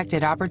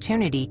unexpected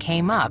opportunity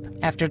came up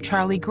after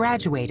Charlie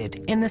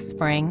graduated in the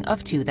spring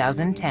of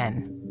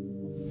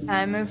 2010.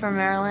 I moved from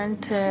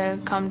Maryland to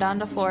come down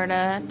to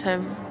Florida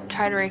to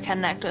try to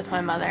reconnect with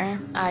my mother.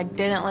 I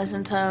didn't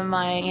listen to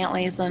my Aunt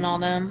Lisa and all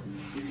them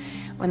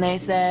when they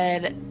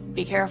said,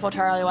 "Be careful,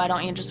 Charlie, why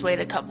don't you just wait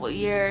a couple of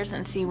years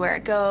and see where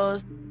it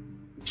goes?"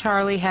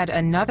 Charlie had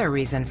another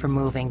reason for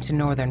moving to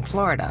northern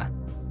Florida.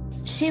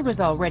 She was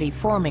already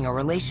forming a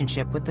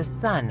relationship with the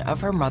son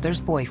of her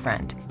mother's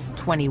boyfriend,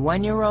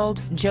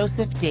 21-year-old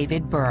Joseph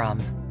David Burham.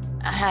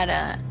 I had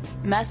a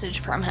message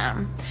from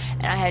him,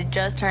 and I had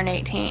just turned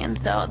 18,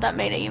 so that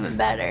made it even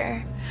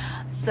better.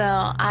 So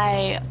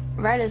I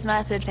read his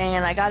message,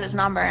 and I got his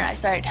number, and I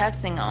started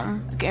texting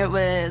him. It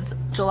was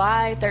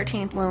July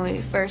 13th when we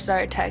first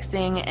started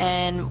texting,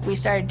 and we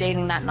started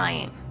dating that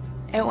night.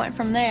 It went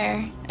from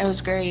there. It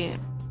was great.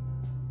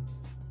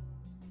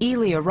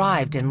 Ely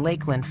arrived in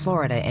Lakeland,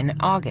 Florida in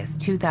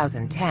August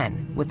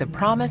 2010 with the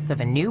promise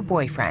of a new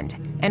boyfriend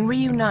and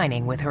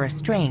reuniting with her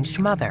estranged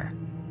mother.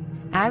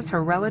 As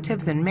her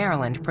relatives in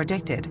Maryland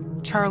predicted,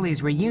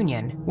 Charlie's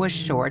reunion was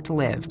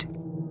short-lived.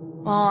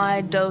 Well,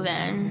 I dove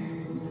in.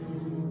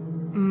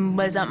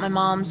 Was at my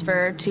mom's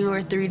for 2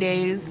 or 3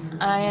 days.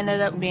 I ended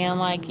up being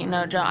like, you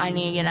know, Joe, I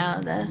need to get out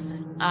of this.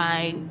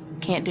 I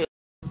can't do it.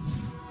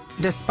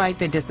 Despite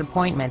the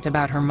disappointment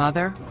about her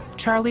mother,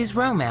 Charlie's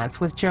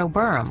romance with Joe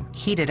Burham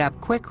heated up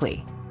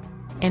quickly.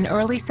 In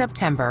early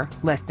September,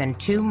 less than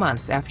 2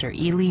 months after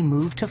Ely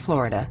moved to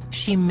Florida,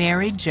 she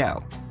married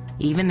Joe,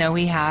 even though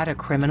he had a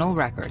criminal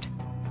record.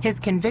 His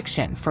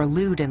conviction for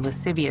lewd and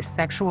lascivious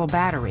sexual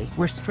battery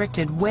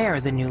restricted where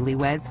the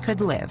newlyweds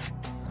could live.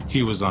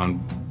 He was on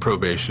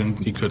probation.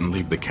 He couldn't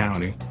leave the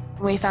county.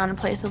 We found a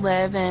place to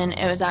live, and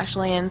it was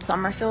actually in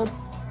Summerfield,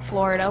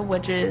 Florida,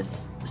 which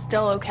is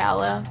still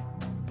Ocala.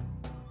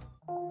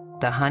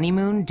 The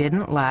honeymoon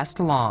didn't last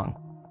long.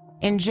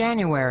 In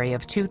January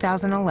of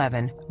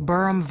 2011,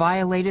 Burham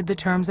violated the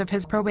terms of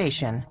his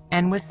probation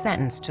and was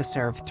sentenced to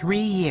serve 3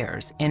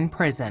 years in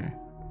prison.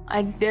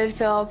 I did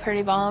feel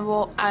pretty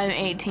vulnerable. I'm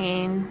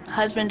 18,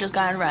 husband just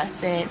got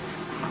arrested.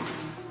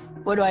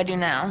 What do I do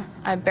now?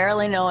 I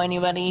barely know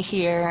anybody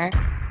here.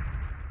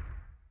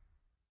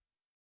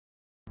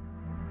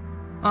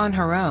 On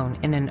her own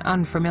in an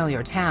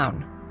unfamiliar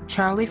town,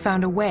 Charlie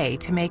found a way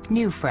to make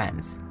new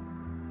friends.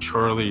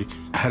 Charlie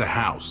had a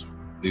house.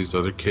 These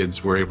other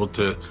kids were able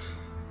to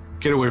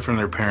get away from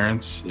their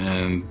parents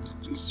and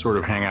sort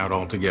of hang out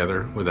all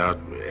together without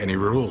any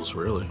rules,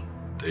 really.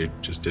 They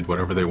just did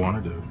whatever they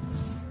wanted to.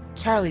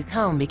 Charlie's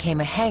home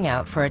became a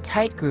hangout for a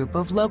tight group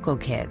of local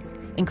kids,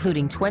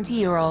 including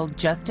 20-year-old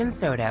Justin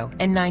Soto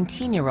and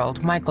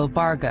 19-year-old Michael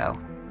Bargo.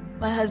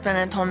 My husband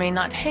had told me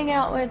not to hang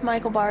out with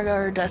Michael Bargo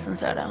or Justin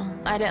Soto.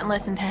 I didn't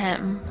listen to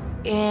him,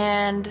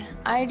 and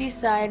I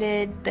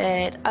decided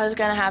that I was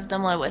gonna have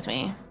them live with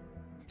me.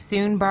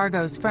 Soon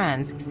Bargo's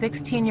friends,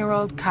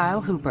 16-year-old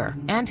Kyle Hooper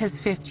and his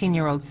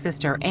 15-year-old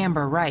sister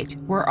Amber Wright,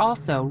 were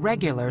also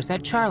regulars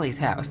at Charlie's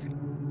house.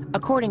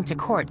 According to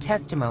court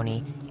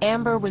testimony,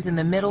 Amber was in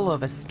the middle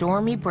of a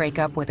stormy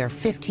breakup with her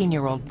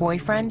 15-year-old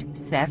boyfriend,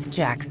 Seth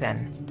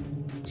Jackson.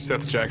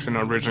 Seth Jackson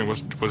originally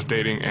was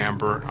dating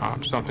Amber.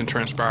 Something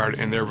transpired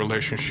in their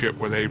relationship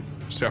where they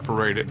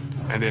separated,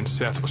 and then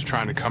Seth was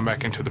trying to come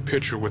back into the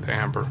picture with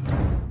Amber.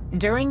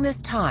 During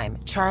this time,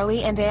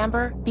 Charlie and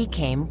Amber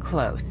became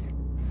close.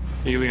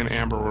 Ely and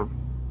Amber were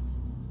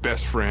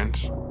best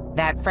friends.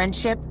 That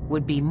friendship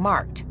would be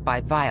marked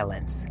by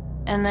violence.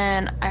 And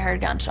then I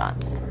heard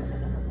gunshots.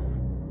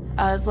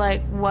 I was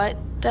like, what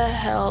the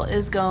hell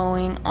is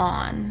going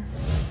on?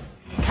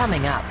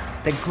 Coming up,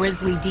 the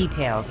grisly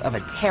details of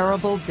a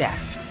terrible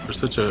death. For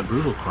such a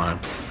brutal crime,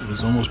 it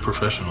was almost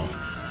professional,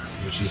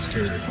 which is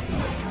scary.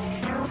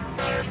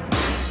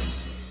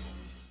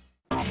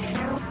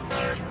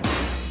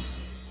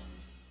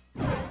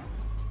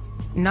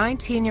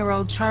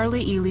 19-year-old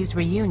Charlie Ely's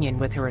reunion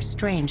with her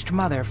estranged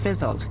mother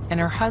fizzled, and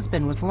her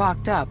husband was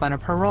locked up on a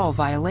parole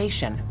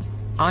violation.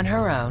 On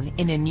her own,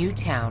 in a new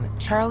town,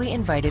 Charlie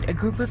invited a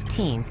group of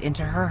teens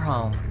into her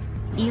home.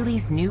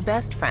 Ely's new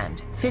best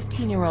friend,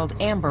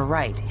 15-year-old Amber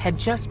Wright, had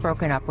just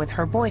broken up with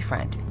her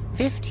boyfriend,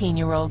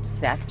 15-year-old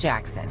Seth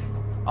Jackson.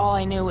 All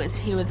I knew was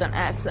he was an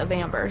ex of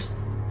Amber's.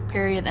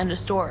 Period, end of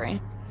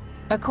story.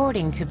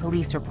 According to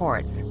police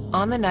reports,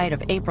 on the night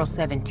of April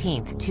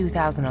 17,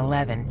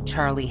 2011,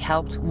 Charlie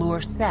helped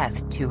lure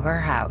Seth to her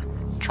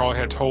house. Charlie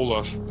had told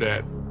us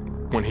that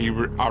when he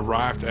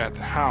arrived at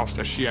the house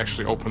that she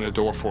actually opened the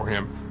door for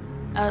him.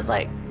 I was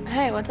like,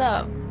 hey, what's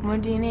up?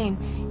 What do you need?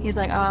 He's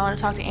like, oh, I want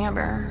to talk to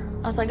Amber.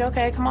 I was like,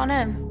 okay, come on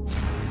in.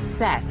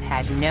 Seth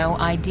had no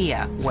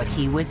idea what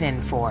he was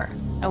in for.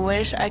 I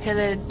wish I could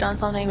have done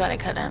something, but I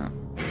couldn't.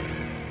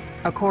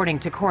 According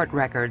to court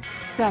records,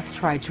 Seth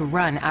tried to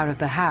run out of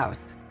the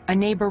house. A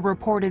neighbor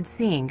reported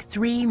seeing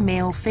 3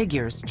 male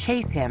figures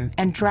chase him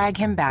and drag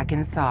him back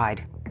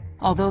inside.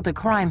 Although the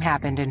crime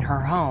happened in her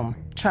home,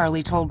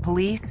 Charlie told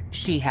police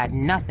she had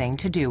nothing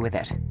to do with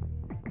it.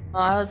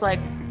 I was like,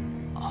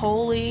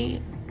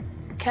 holy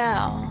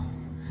cow.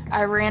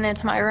 I ran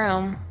into my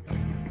room.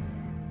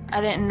 I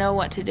didn't know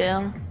what to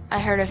do. I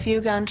heard a few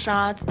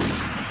gunshots,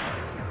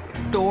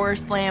 door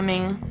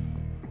slamming.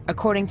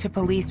 According to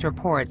police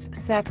reports,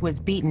 Seth was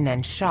beaten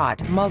and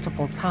shot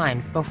multiple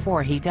times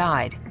before he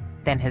died.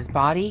 Then his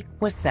body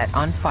was set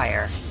on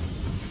fire.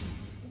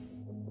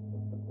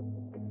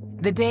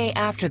 The day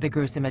after the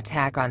gruesome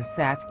attack on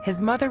Seth,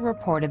 his mother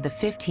reported the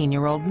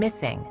 15-year-old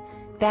missing.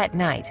 That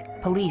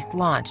night, police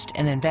launched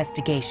an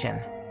investigation.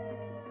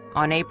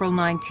 On April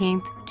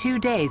 19th, 2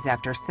 days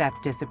after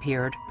Seth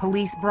disappeared,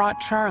 police brought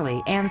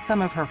Charlie and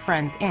some of her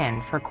friends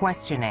in for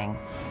questioning.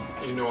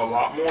 You know a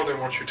lot more than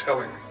what you're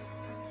telling me.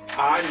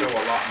 I know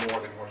a lot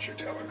more than what you're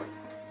telling me.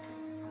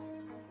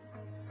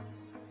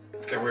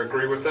 Can we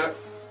agree with that?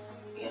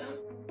 Yeah.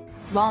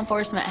 Law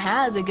enforcement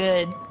has a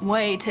good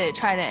way to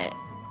try to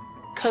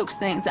coax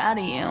things out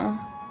of you.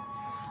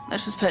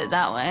 Let's just put it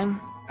that way.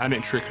 I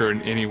didn't trick her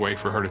in any way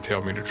for her to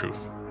tell me the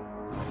truth.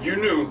 You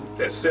knew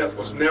that Seth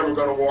was never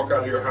going to walk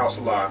out of your house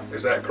alive.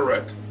 Is that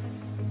correct?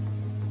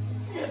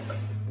 Yeah.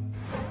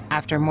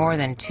 After more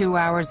than 2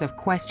 hours of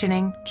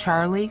questioning,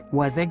 Charlie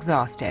was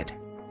exhausted.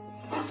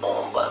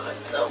 All by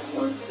myself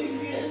once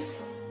again.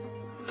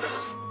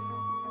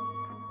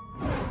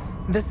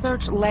 The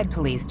search led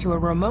police to a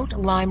remote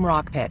lime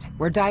rock pit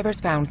where divers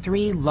found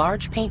 3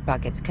 large paint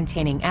buckets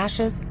containing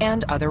ashes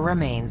and other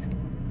remains.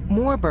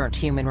 More burnt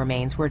human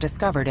remains were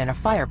discovered in a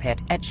fire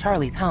pit at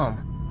Charlie's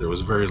home. There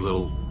was very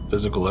little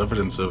physical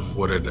evidence of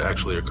what had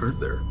actually occurred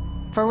there.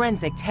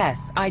 Forensic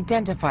tests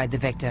identified the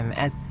victim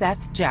as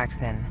Seth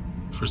Jackson.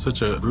 For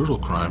such a brutal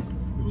crime,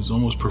 it was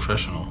almost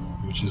professional,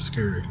 which is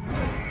scary.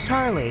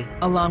 Charlie,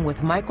 along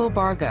with Michael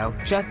Bargo,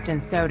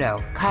 Justin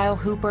Soto, Kyle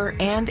Hooper,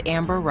 and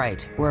Amber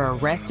Wright, were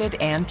arrested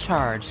and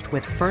charged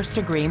with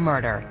first-degree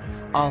murder.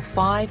 All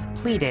 5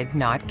 pleaded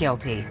not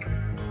guilty.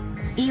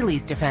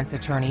 Ely's defense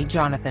attorney,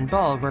 Jonathan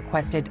Bull,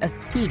 requested a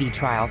speedy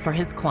trial for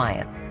his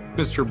client.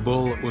 Mr.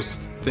 Bull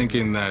was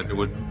thinking that it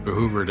would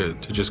behoove her to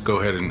just go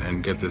ahead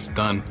and get this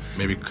done,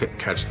 maybe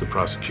catch the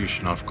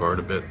prosecution off guard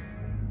a bit.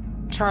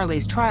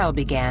 Charlie's trial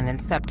began in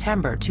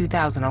September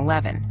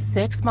 2011,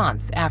 6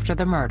 months after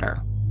the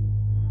murder.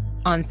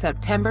 On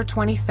September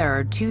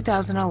 23,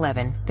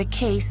 2011, the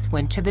case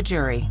went to the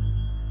jury.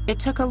 It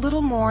took a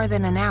little more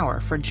than an hour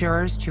for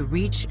jurors to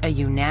reach a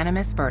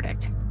unanimous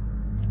verdict.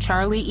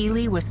 Charlie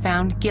Ely was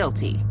found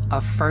guilty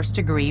of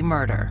first-degree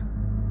murder.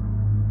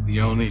 The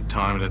only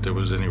time that there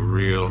was any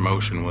real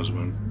emotion was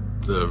when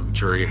the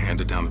jury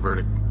handed down the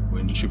verdict,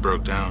 when she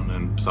broke down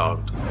and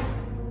sobbed.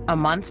 A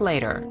month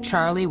later,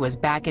 Charlie was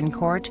back in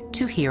court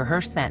to hear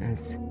her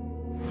sentence.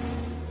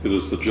 It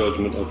is the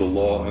judgment of the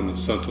law and the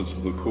sentence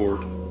of the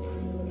court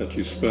that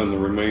you spend the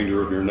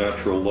remainder of your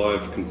natural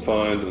life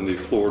confined in the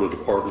Florida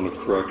Department of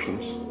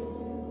Corrections.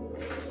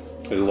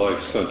 A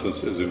life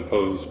sentence is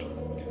imposed.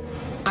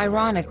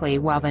 Ironically,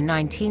 while the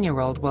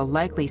 19-year-old will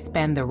likely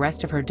spend the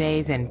rest of her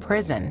days in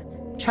prison,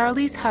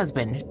 Charlie's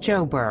husband,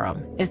 Joe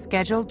Burham, is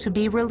scheduled to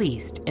be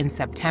released in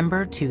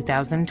September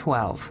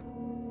 2012.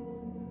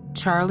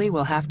 Charlie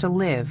will have to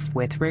live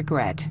with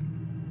regret.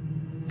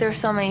 There's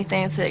so many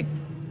things that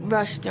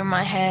rush through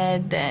my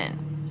head that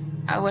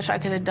I wish I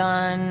could have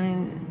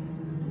done.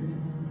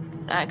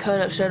 I could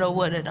have, should have,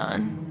 would have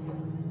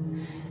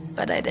done,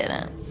 but I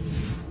didn't.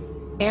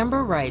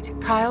 Amber Wright,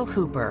 Kyle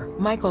Hooper,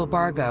 Michael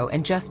Bargo,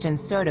 and Justin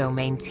Soto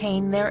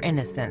maintain their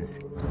innocence.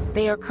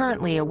 They are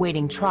currently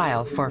awaiting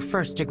trial for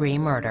first-degree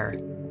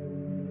murder.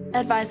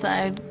 Advice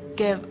I'd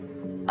give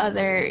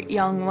other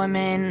young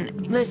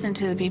women, listen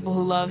to the people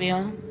who love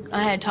you.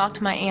 I had talked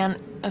to my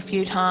aunt a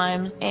few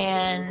times,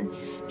 and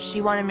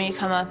she wanted me to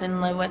come up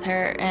and live with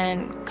her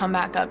and come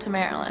back up to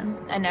Maryland.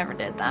 I never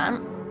did that.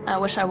 I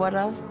wish I would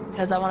have,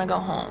 because I want to go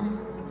home.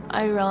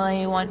 I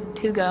really want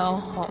to go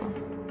home.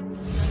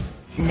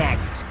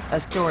 Next, a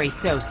story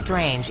so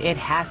strange it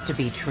has to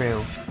be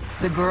true.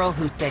 The girl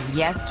who said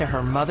yes to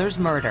her mother's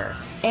murder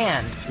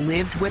and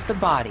lived with the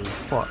body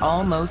for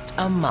almost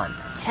a month.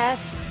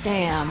 Tess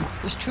Dam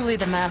was truly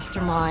the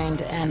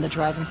mastermind and the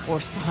driving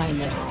force behind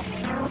this.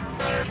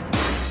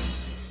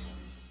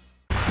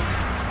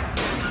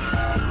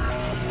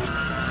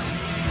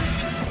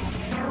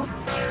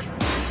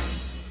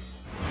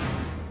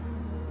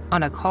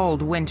 On a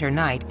cold winter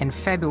night in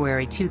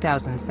February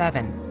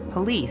 2007,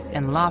 police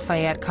in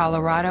Lafayette,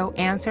 Colorado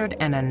answered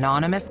an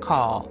anonymous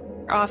call.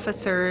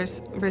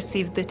 Officers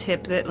received the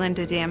tip that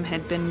Linda Dam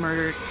had been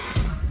murdered.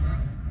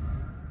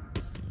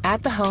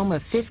 At the home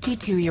of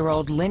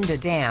 52-year-old Linda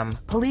Dam,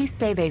 police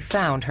say they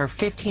found her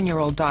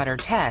 15-year-old daughter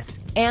Tess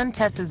and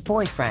Tess's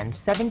boyfriend,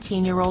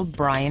 17-year-old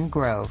Brian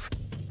Grove.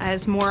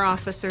 As more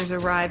officers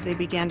arrived, they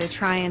began to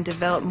try and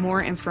develop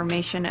more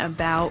information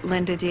about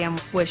Linda Dam.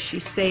 Was she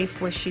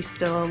safe? Was she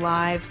still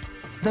alive?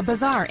 The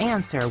bizarre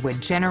answer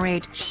would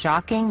generate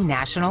shocking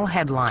national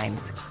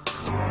headlines.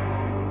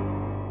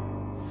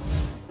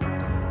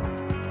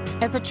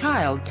 As a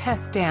child,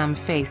 Tess Dam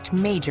faced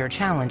major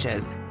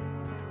challenges.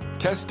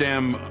 Tess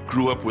Dam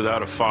grew up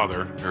without a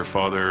father. Her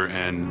father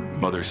and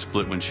mother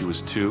split when she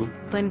was 2.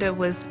 Linda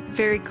was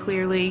very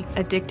clearly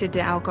addicted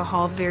to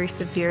alcohol, very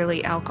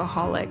severely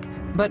alcoholic.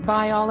 But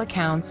by all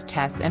accounts,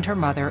 Tess and her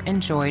mother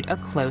enjoyed a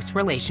close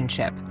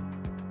relationship.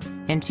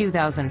 In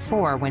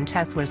 2004, when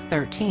Tess was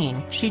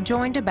 13, she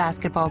joined a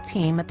basketball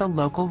team at the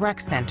local rec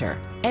center.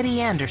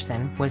 Eddie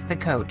Anderson was the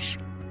coach.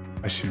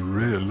 She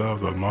really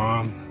loved her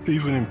mom.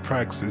 Even in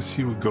practice,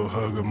 she would go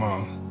hug her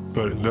mom.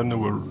 But Linda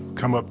would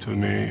come up to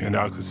me and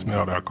I could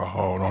smell the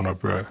alcohol on her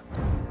breath.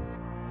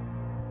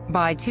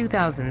 By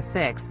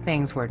 2006,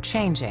 things were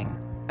changing.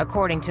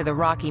 According to the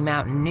Rocky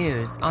Mountain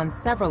News, on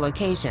several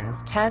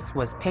occasions, Tess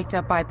was picked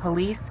up by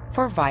police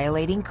for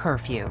violating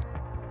curfew.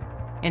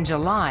 In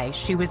July,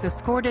 she was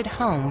escorted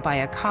home by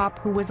a cop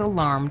who was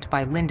alarmed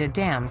by Linda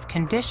Dam's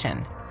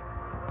condition.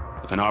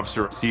 An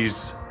officer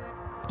sees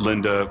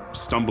Linda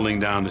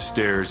stumbling down the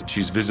stairs.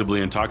 She's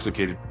visibly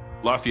intoxicated.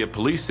 Lafayette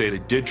police say they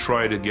did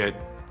try to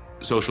get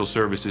social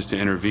services to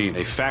intervene.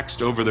 They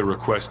faxed over the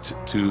request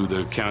to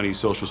the county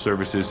social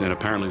services, and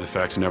apparently the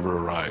fax never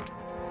arrived.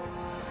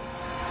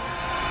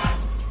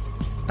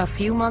 A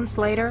few months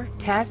later,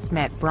 Tess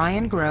met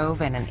Brian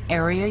Grove at an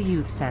area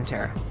youth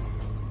center.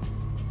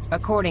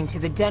 According to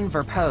the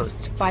Denver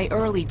Post, by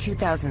early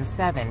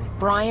 2007,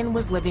 Brian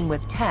was living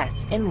with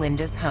Tess in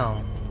Linda's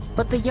home.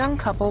 But the young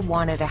couple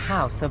wanted a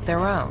house of their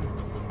own.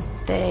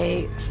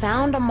 They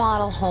found a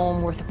model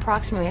home worth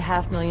approximately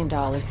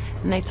 $500,000,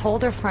 and they told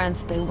their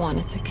friends that they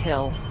wanted to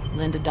kill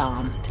Linda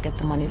Dam to get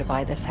the money to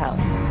buy this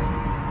house.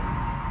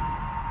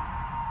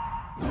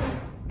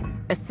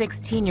 A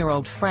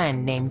 16-year-old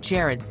friend named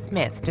Jared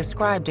Smith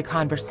described a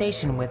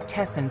conversation with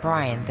Tess and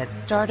Brian that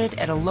started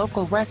at a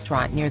local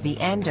restaurant near the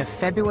end of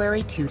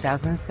February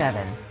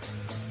 2007.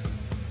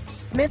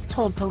 Smith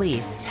told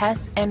police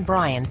Tess and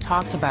Brian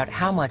talked about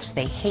how much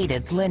they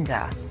hated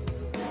Linda.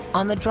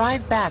 On the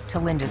drive back to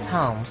Linda's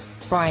home,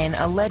 Brian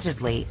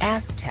allegedly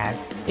asked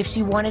Tess if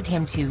she wanted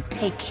him to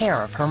take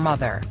care of her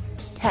mother.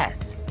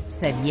 Tess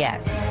said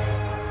yes.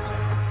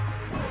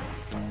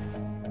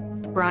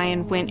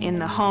 Brian went in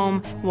the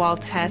home while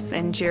Tess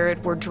and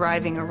Jared were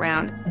driving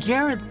around.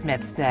 Jared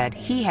Smith said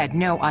he had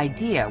no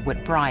idea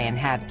what Brian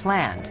had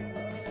planned.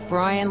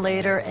 Brian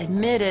later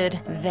admitted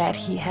that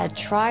he had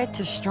tried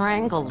to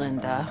strangle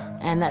Linda,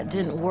 and that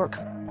didn't work.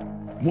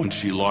 Once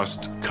she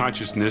lost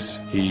consciousness,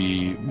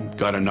 he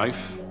got a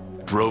knife,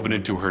 drove it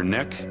into her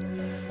neck,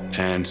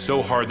 and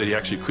so hard that he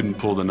actually couldn't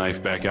pull the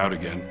knife back out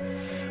again.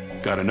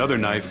 Got another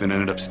knife and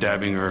ended up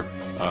stabbing her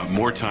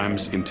more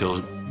times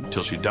until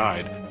she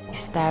died. He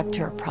stabbed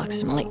her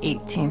approximately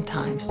 18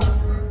 times.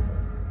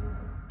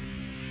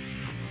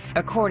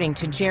 According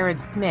to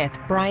Jared Smith,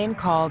 Brian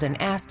called and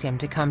asked him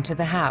to come to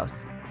the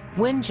house.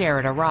 When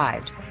Jared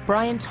arrived,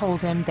 Brian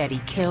told him that he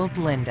killed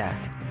Linda.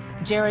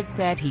 Jared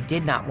said he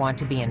did not want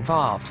to be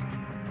involved.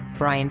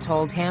 Brian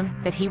told him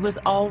that he was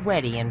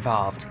already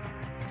involved.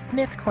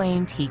 Smith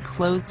claimed he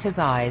closed his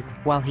eyes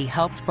while he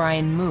helped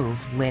Brian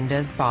move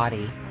Linda's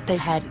body. They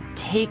had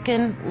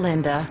taken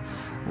Linda,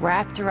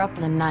 wrapped her up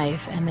in a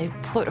knife, and they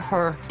put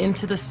her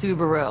into the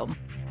Subaru.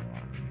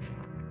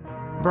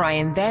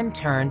 Brian then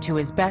turned to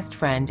his best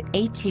friend,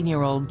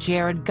 18-year-old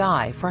Jared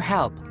Guy, for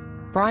help.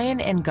 Brian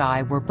and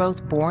Guy were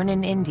both born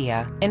in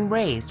India and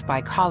raised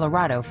by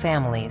Colorado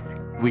families.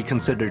 We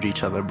considered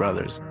each other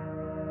brothers.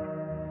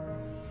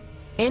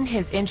 In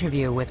his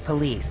interview with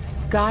police,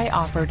 Guy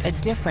offered a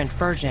different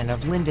version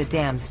of Linda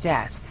Dam's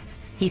death.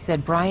 He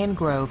said Brian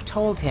Grove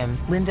told him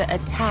Linda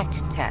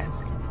attacked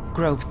Tess.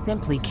 Grove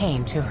simply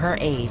came to her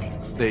aid.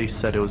 They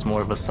said it was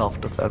more of a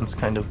self-defense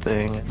kind of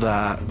thing,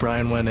 that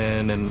Brian went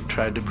in and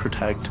tried to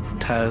protect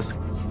Tess.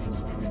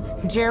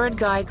 Jared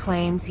Guy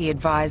claims he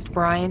advised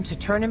Brian to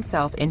turn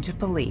himself into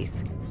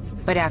police.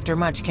 But after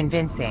much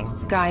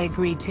convincing, Guy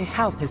agreed to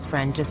help his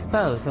friend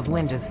dispose of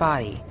Linda's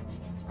body.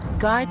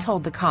 Guy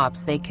told the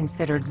cops they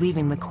considered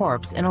leaving the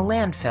corpse in a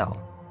landfill.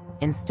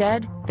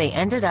 Instead, they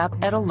ended up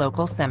at a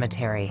local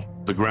cemetery.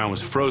 The ground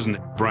was frozen.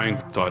 Brian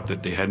thought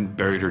that they hadn't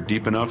buried her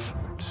deep enough,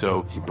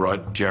 so he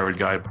brought Jared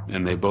Guy,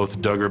 and they both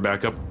dug her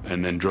back up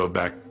and then drove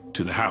back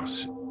to the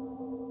house.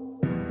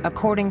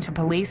 According to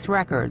police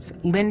records,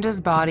 Linda's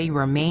body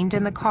remained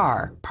in the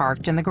car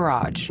parked in the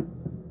garage.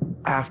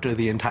 After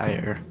the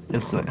entire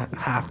incident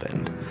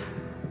happened,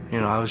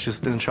 I was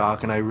just in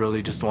shock, and I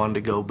really just wanted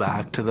to go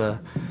back to the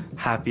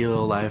happy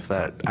little life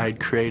that I'd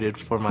created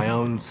for my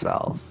own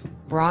self.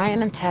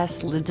 Brian and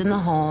Tess lived in the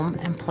home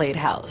and played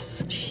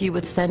house. She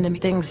would send him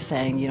things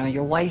saying,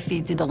 your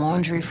wifey did the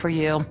laundry for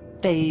you.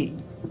 They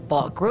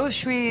bought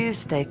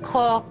groceries, they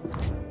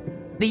cooked.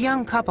 The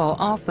young couple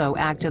also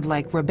acted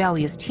like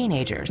rebellious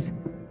teenagers.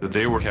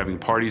 They were having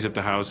parties at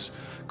the house,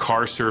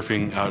 car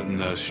surfing out in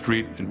the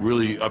street, and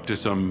really up to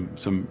some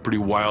pretty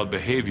wild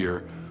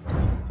behavior.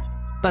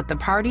 But the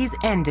parties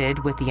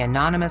ended with the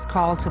anonymous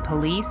call to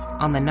police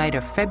on the night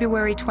of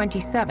February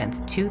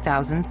 27,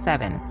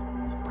 2007.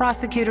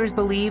 Prosecutors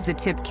believe the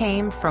tip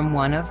came from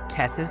one of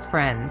Tess's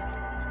friends.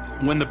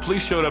 When the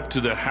police showed up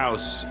to the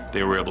house,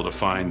 they were able to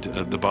find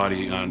the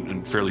body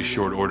in fairly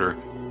short order.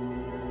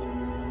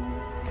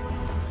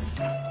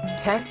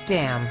 Tess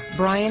Dam,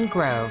 Brian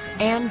Grove,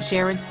 and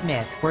Jared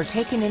Smith were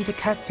taken into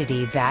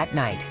custody that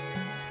night.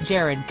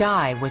 Jared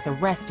Guy was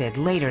arrested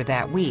later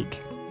that week.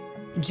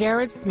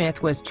 Jared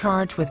Smith was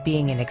charged with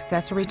being an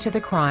accessory to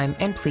the crime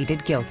and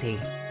pleaded guilty.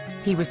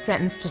 He was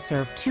sentenced to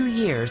serve 2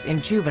 years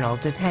in juvenile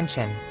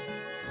detention.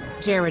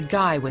 Jared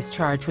Guy was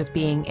charged with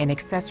being an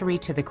accessory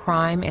to the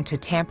crime and to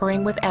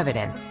tampering with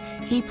evidence.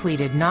 He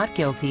pleaded not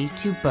guilty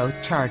to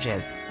both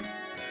charges.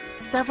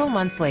 Several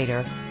months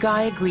later,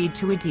 Guy agreed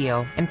to a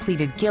deal and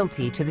pleaded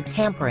guilty to the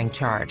tampering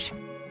charge.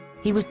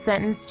 He was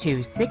sentenced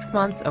to 6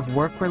 months of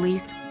work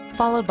release,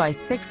 followed by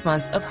 6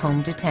 months of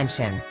home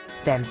detention,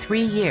 then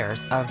 3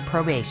 years of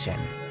probation.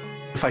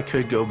 If I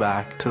could go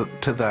back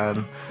to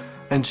then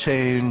and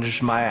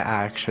change my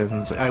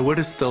actions, I would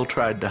have still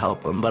tried to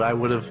help him, but I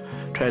would have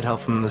tried to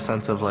help him in the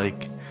sense of,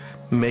 like,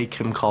 make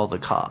him call the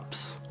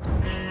cops.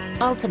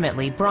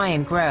 Ultimately,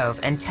 Brian Grove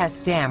and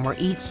Tess Dam were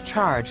each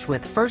charged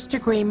with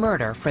first-degree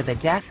murder for the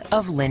death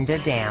of Linda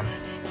Dam.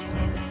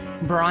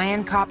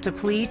 Brian copped a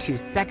plea to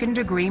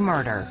second-degree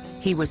murder.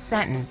 He was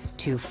sentenced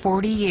to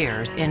 40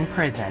 years in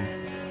prison.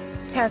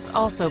 Tess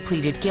also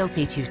pleaded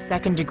guilty to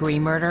second-degree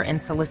murder and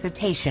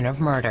solicitation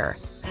of murder.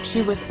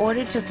 She was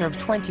ordered to serve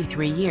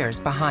 23 years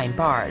behind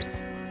bars.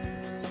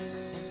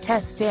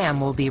 Tess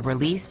Dam will be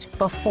released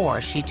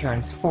before she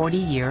turns 40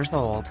 years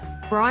old.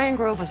 Brian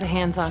Grove was a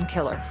hands-on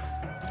killer.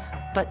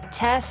 But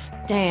Tess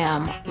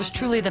Dam was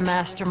truly the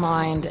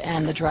mastermind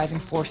and the driving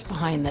force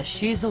behind this.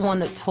 She's the one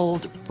that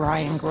told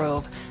Brian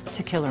Grove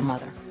to kill her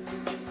mother.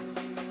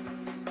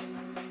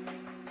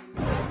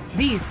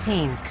 These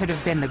teens could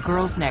have been the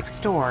girls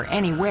next door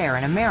anywhere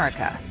in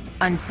America,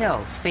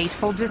 until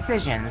fateful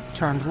decisions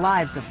turned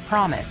lives of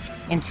promise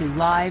into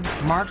lives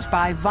marked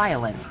by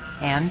violence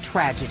and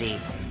tragedy.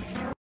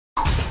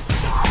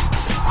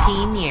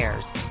 Teen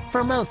years,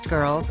 for most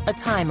girls, a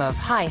time of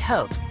high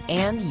hopes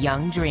and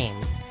young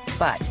dreams.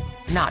 But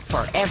not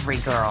for every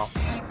girl.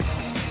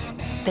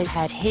 They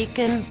had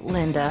taken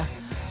Linda,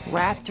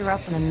 wrapped her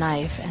up in a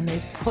knife, and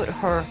they put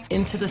her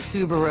into the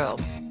Subaru.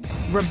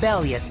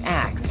 Rebellious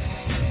acts.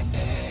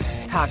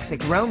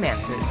 Toxic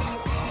romances.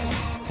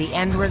 The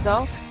end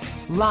result?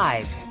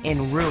 Lives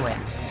in ruin.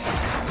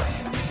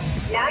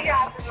 Now you're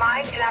off his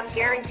mind, and I'm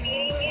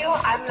guaranteeing you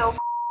I'm no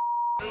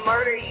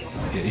murder you.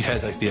 You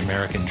had like the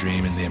American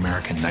dream and the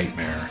American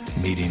nightmare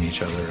meeting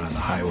each other on the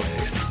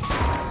highway.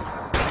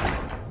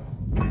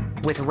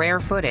 With rare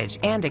footage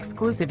and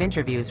exclusive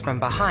interviews from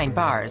behind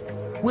bars,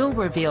 we'll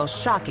reveal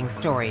shocking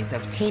stories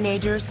of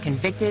teenagers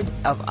convicted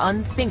of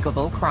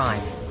unthinkable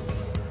crimes.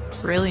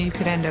 Really, you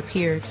could end up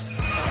here.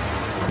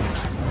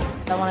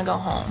 I want to go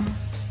home.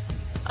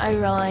 I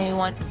really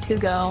want to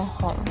go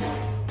home.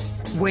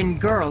 When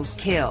Girls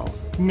Kill,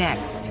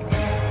 next.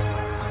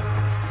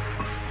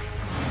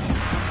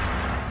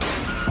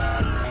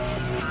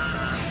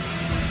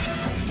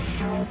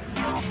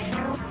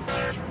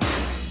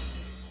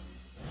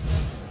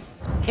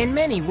 In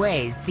many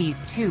ways,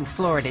 these two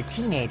Florida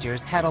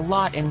teenagers had a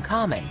lot in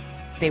common.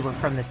 They were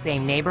from the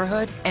same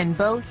neighborhood and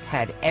both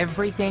had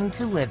everything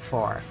to live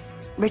for.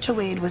 Rachel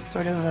Wade was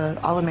sort of an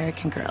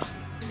all-American girl.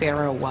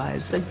 Sarah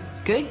was a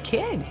good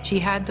kid. She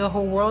had the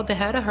whole world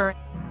ahead of her.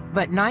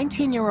 But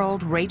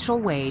 19-year-old Rachel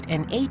Wade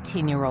and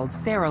 18-year-old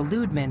Sarah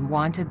Ludemann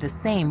wanted the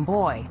same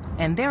boy,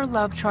 and their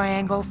love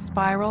triangle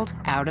spiraled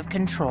out of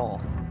control.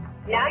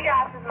 Now you're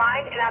off his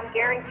mind, and I'm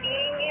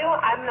guaranteeing you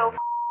I'm no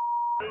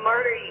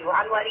murder you.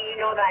 I'm letting you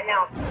know that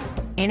now.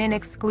 In an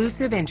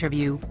exclusive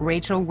interview,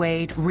 Rachel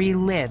Wade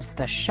relives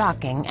the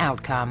shocking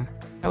outcome.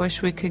 I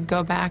wish we could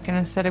go back and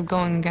instead of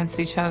going against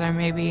each other,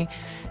 maybe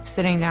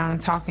sitting down and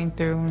talking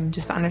through and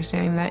just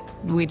understanding that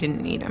we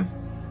didn't need him.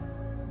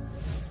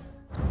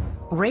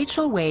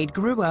 Rachel Wade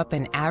grew up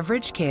an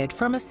average kid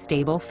from a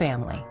stable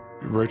family.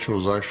 Rachel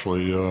was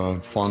actually a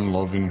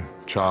fun-loving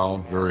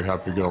child, very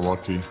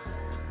happy-go-lucky.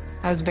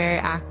 I was very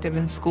active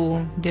in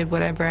school, did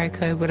whatever I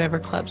could, whatever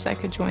clubs I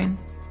could join.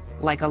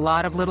 Like a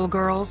lot of little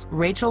girls,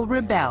 Rachel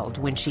rebelled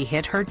when she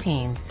hit her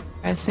teens.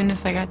 As soon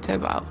as I got to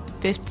about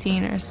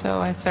 15 or so,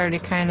 I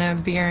started kind of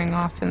veering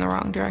off in the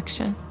wrong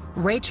direction.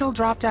 Rachel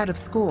dropped out of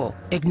school,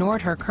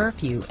 ignored her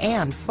curfew,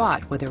 and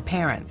fought with her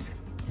parents.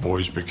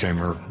 Boys became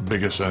her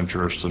biggest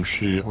interest, and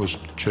she was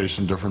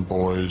chasing different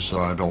boys.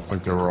 I don't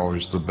think they were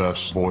always the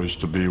best boys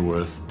to be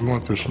with. We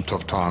went through some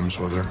tough times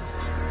with her.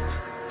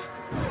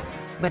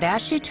 But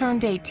as she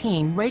turned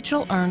 18,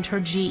 Rachel earned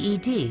her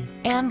GED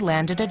and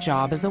landed a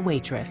job as a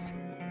waitress.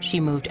 She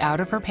moved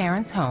out of her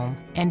parents' home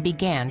and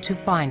began to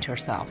find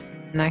herself.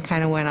 And I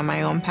kind of went on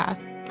my own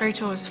path.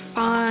 Rachel was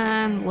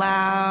fun,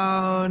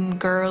 loud,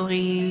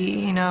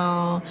 girly, you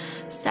know,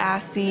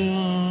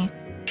 sassy.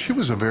 She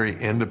was a very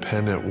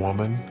independent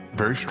woman,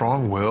 very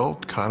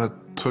strong-willed, kind of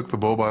took the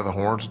bull by the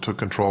horns and took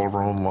control of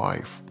her own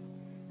life.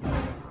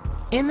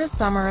 In the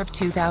summer of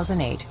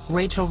 2008,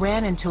 Rachel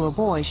ran into a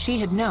boy she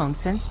had known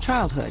since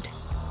childhood.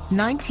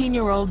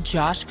 19-year-old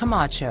Josh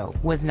Camacho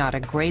was not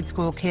a grade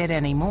school kid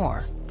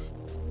anymore.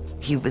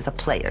 He was a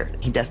player.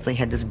 He definitely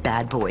had this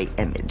bad boy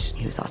image.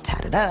 He was all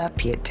tatted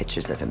up. He had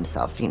pictures of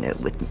himself, you know,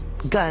 with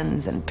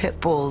guns and pit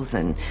bulls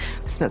and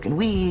smoking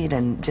weed,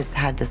 and just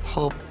had this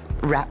whole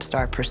rap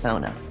star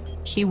persona.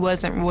 He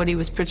wasn't what he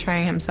was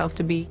portraying himself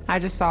to be. I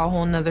just saw a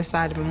whole nother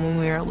side of him when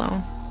we were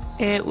alone.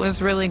 It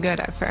was really good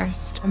at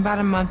first. About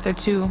a month or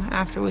two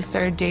after we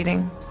started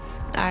dating,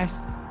 I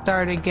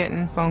started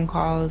getting phone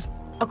calls.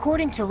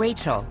 According to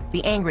Rachel,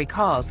 the angry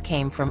calls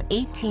came from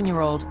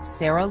 18-year-old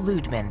Sarah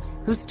Ludemann,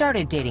 who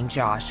started dating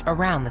Josh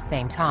around the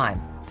same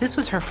time. This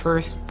was her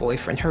first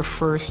boyfriend, her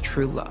first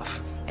true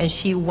love, and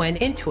she went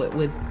into it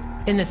with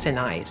innocent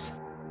eyes.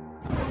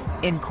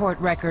 In court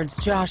records,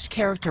 Josh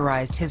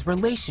characterized his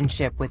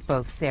relationship with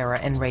both Sarah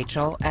and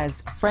Rachel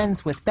as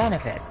friends with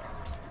benefits.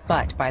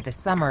 But by the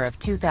summer of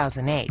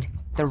 2008,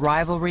 the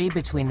rivalry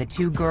between the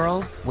two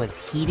girls was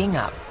heating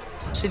up.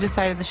 She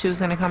decided that she was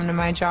going to come to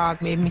my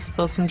job, made me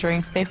spill some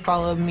drinks. They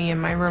followed me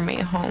and my roommate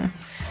home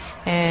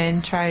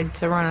and tried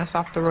to run us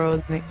off the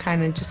road, and it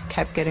kind of just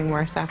kept getting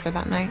worse after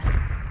that night.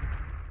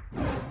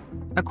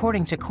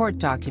 According to court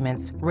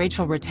documents,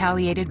 Rachel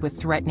retaliated with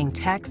threatening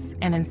texts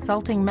and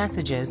insulting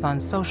messages on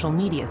social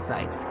media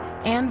sites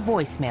and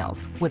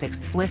voicemails with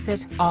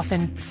explicit,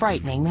 often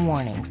frightening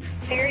warnings.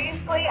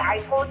 Seriously,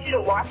 I told you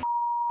to watch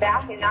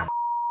back and not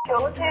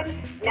chill with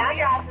him. Now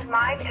your ass is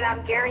mine, and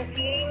I'm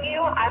guaranteeing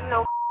you I'm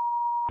no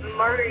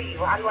murder you.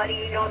 I'm letting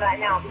you know that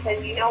now,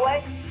 because you know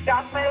what?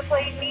 Josh might have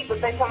played me, but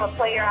bitch, I'm gonna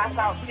play your ass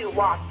out too.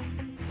 Watch.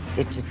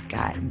 It just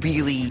got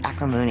really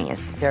acrimonious.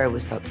 Sarah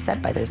was so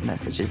upset by those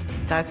messages.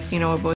 That's, you know, what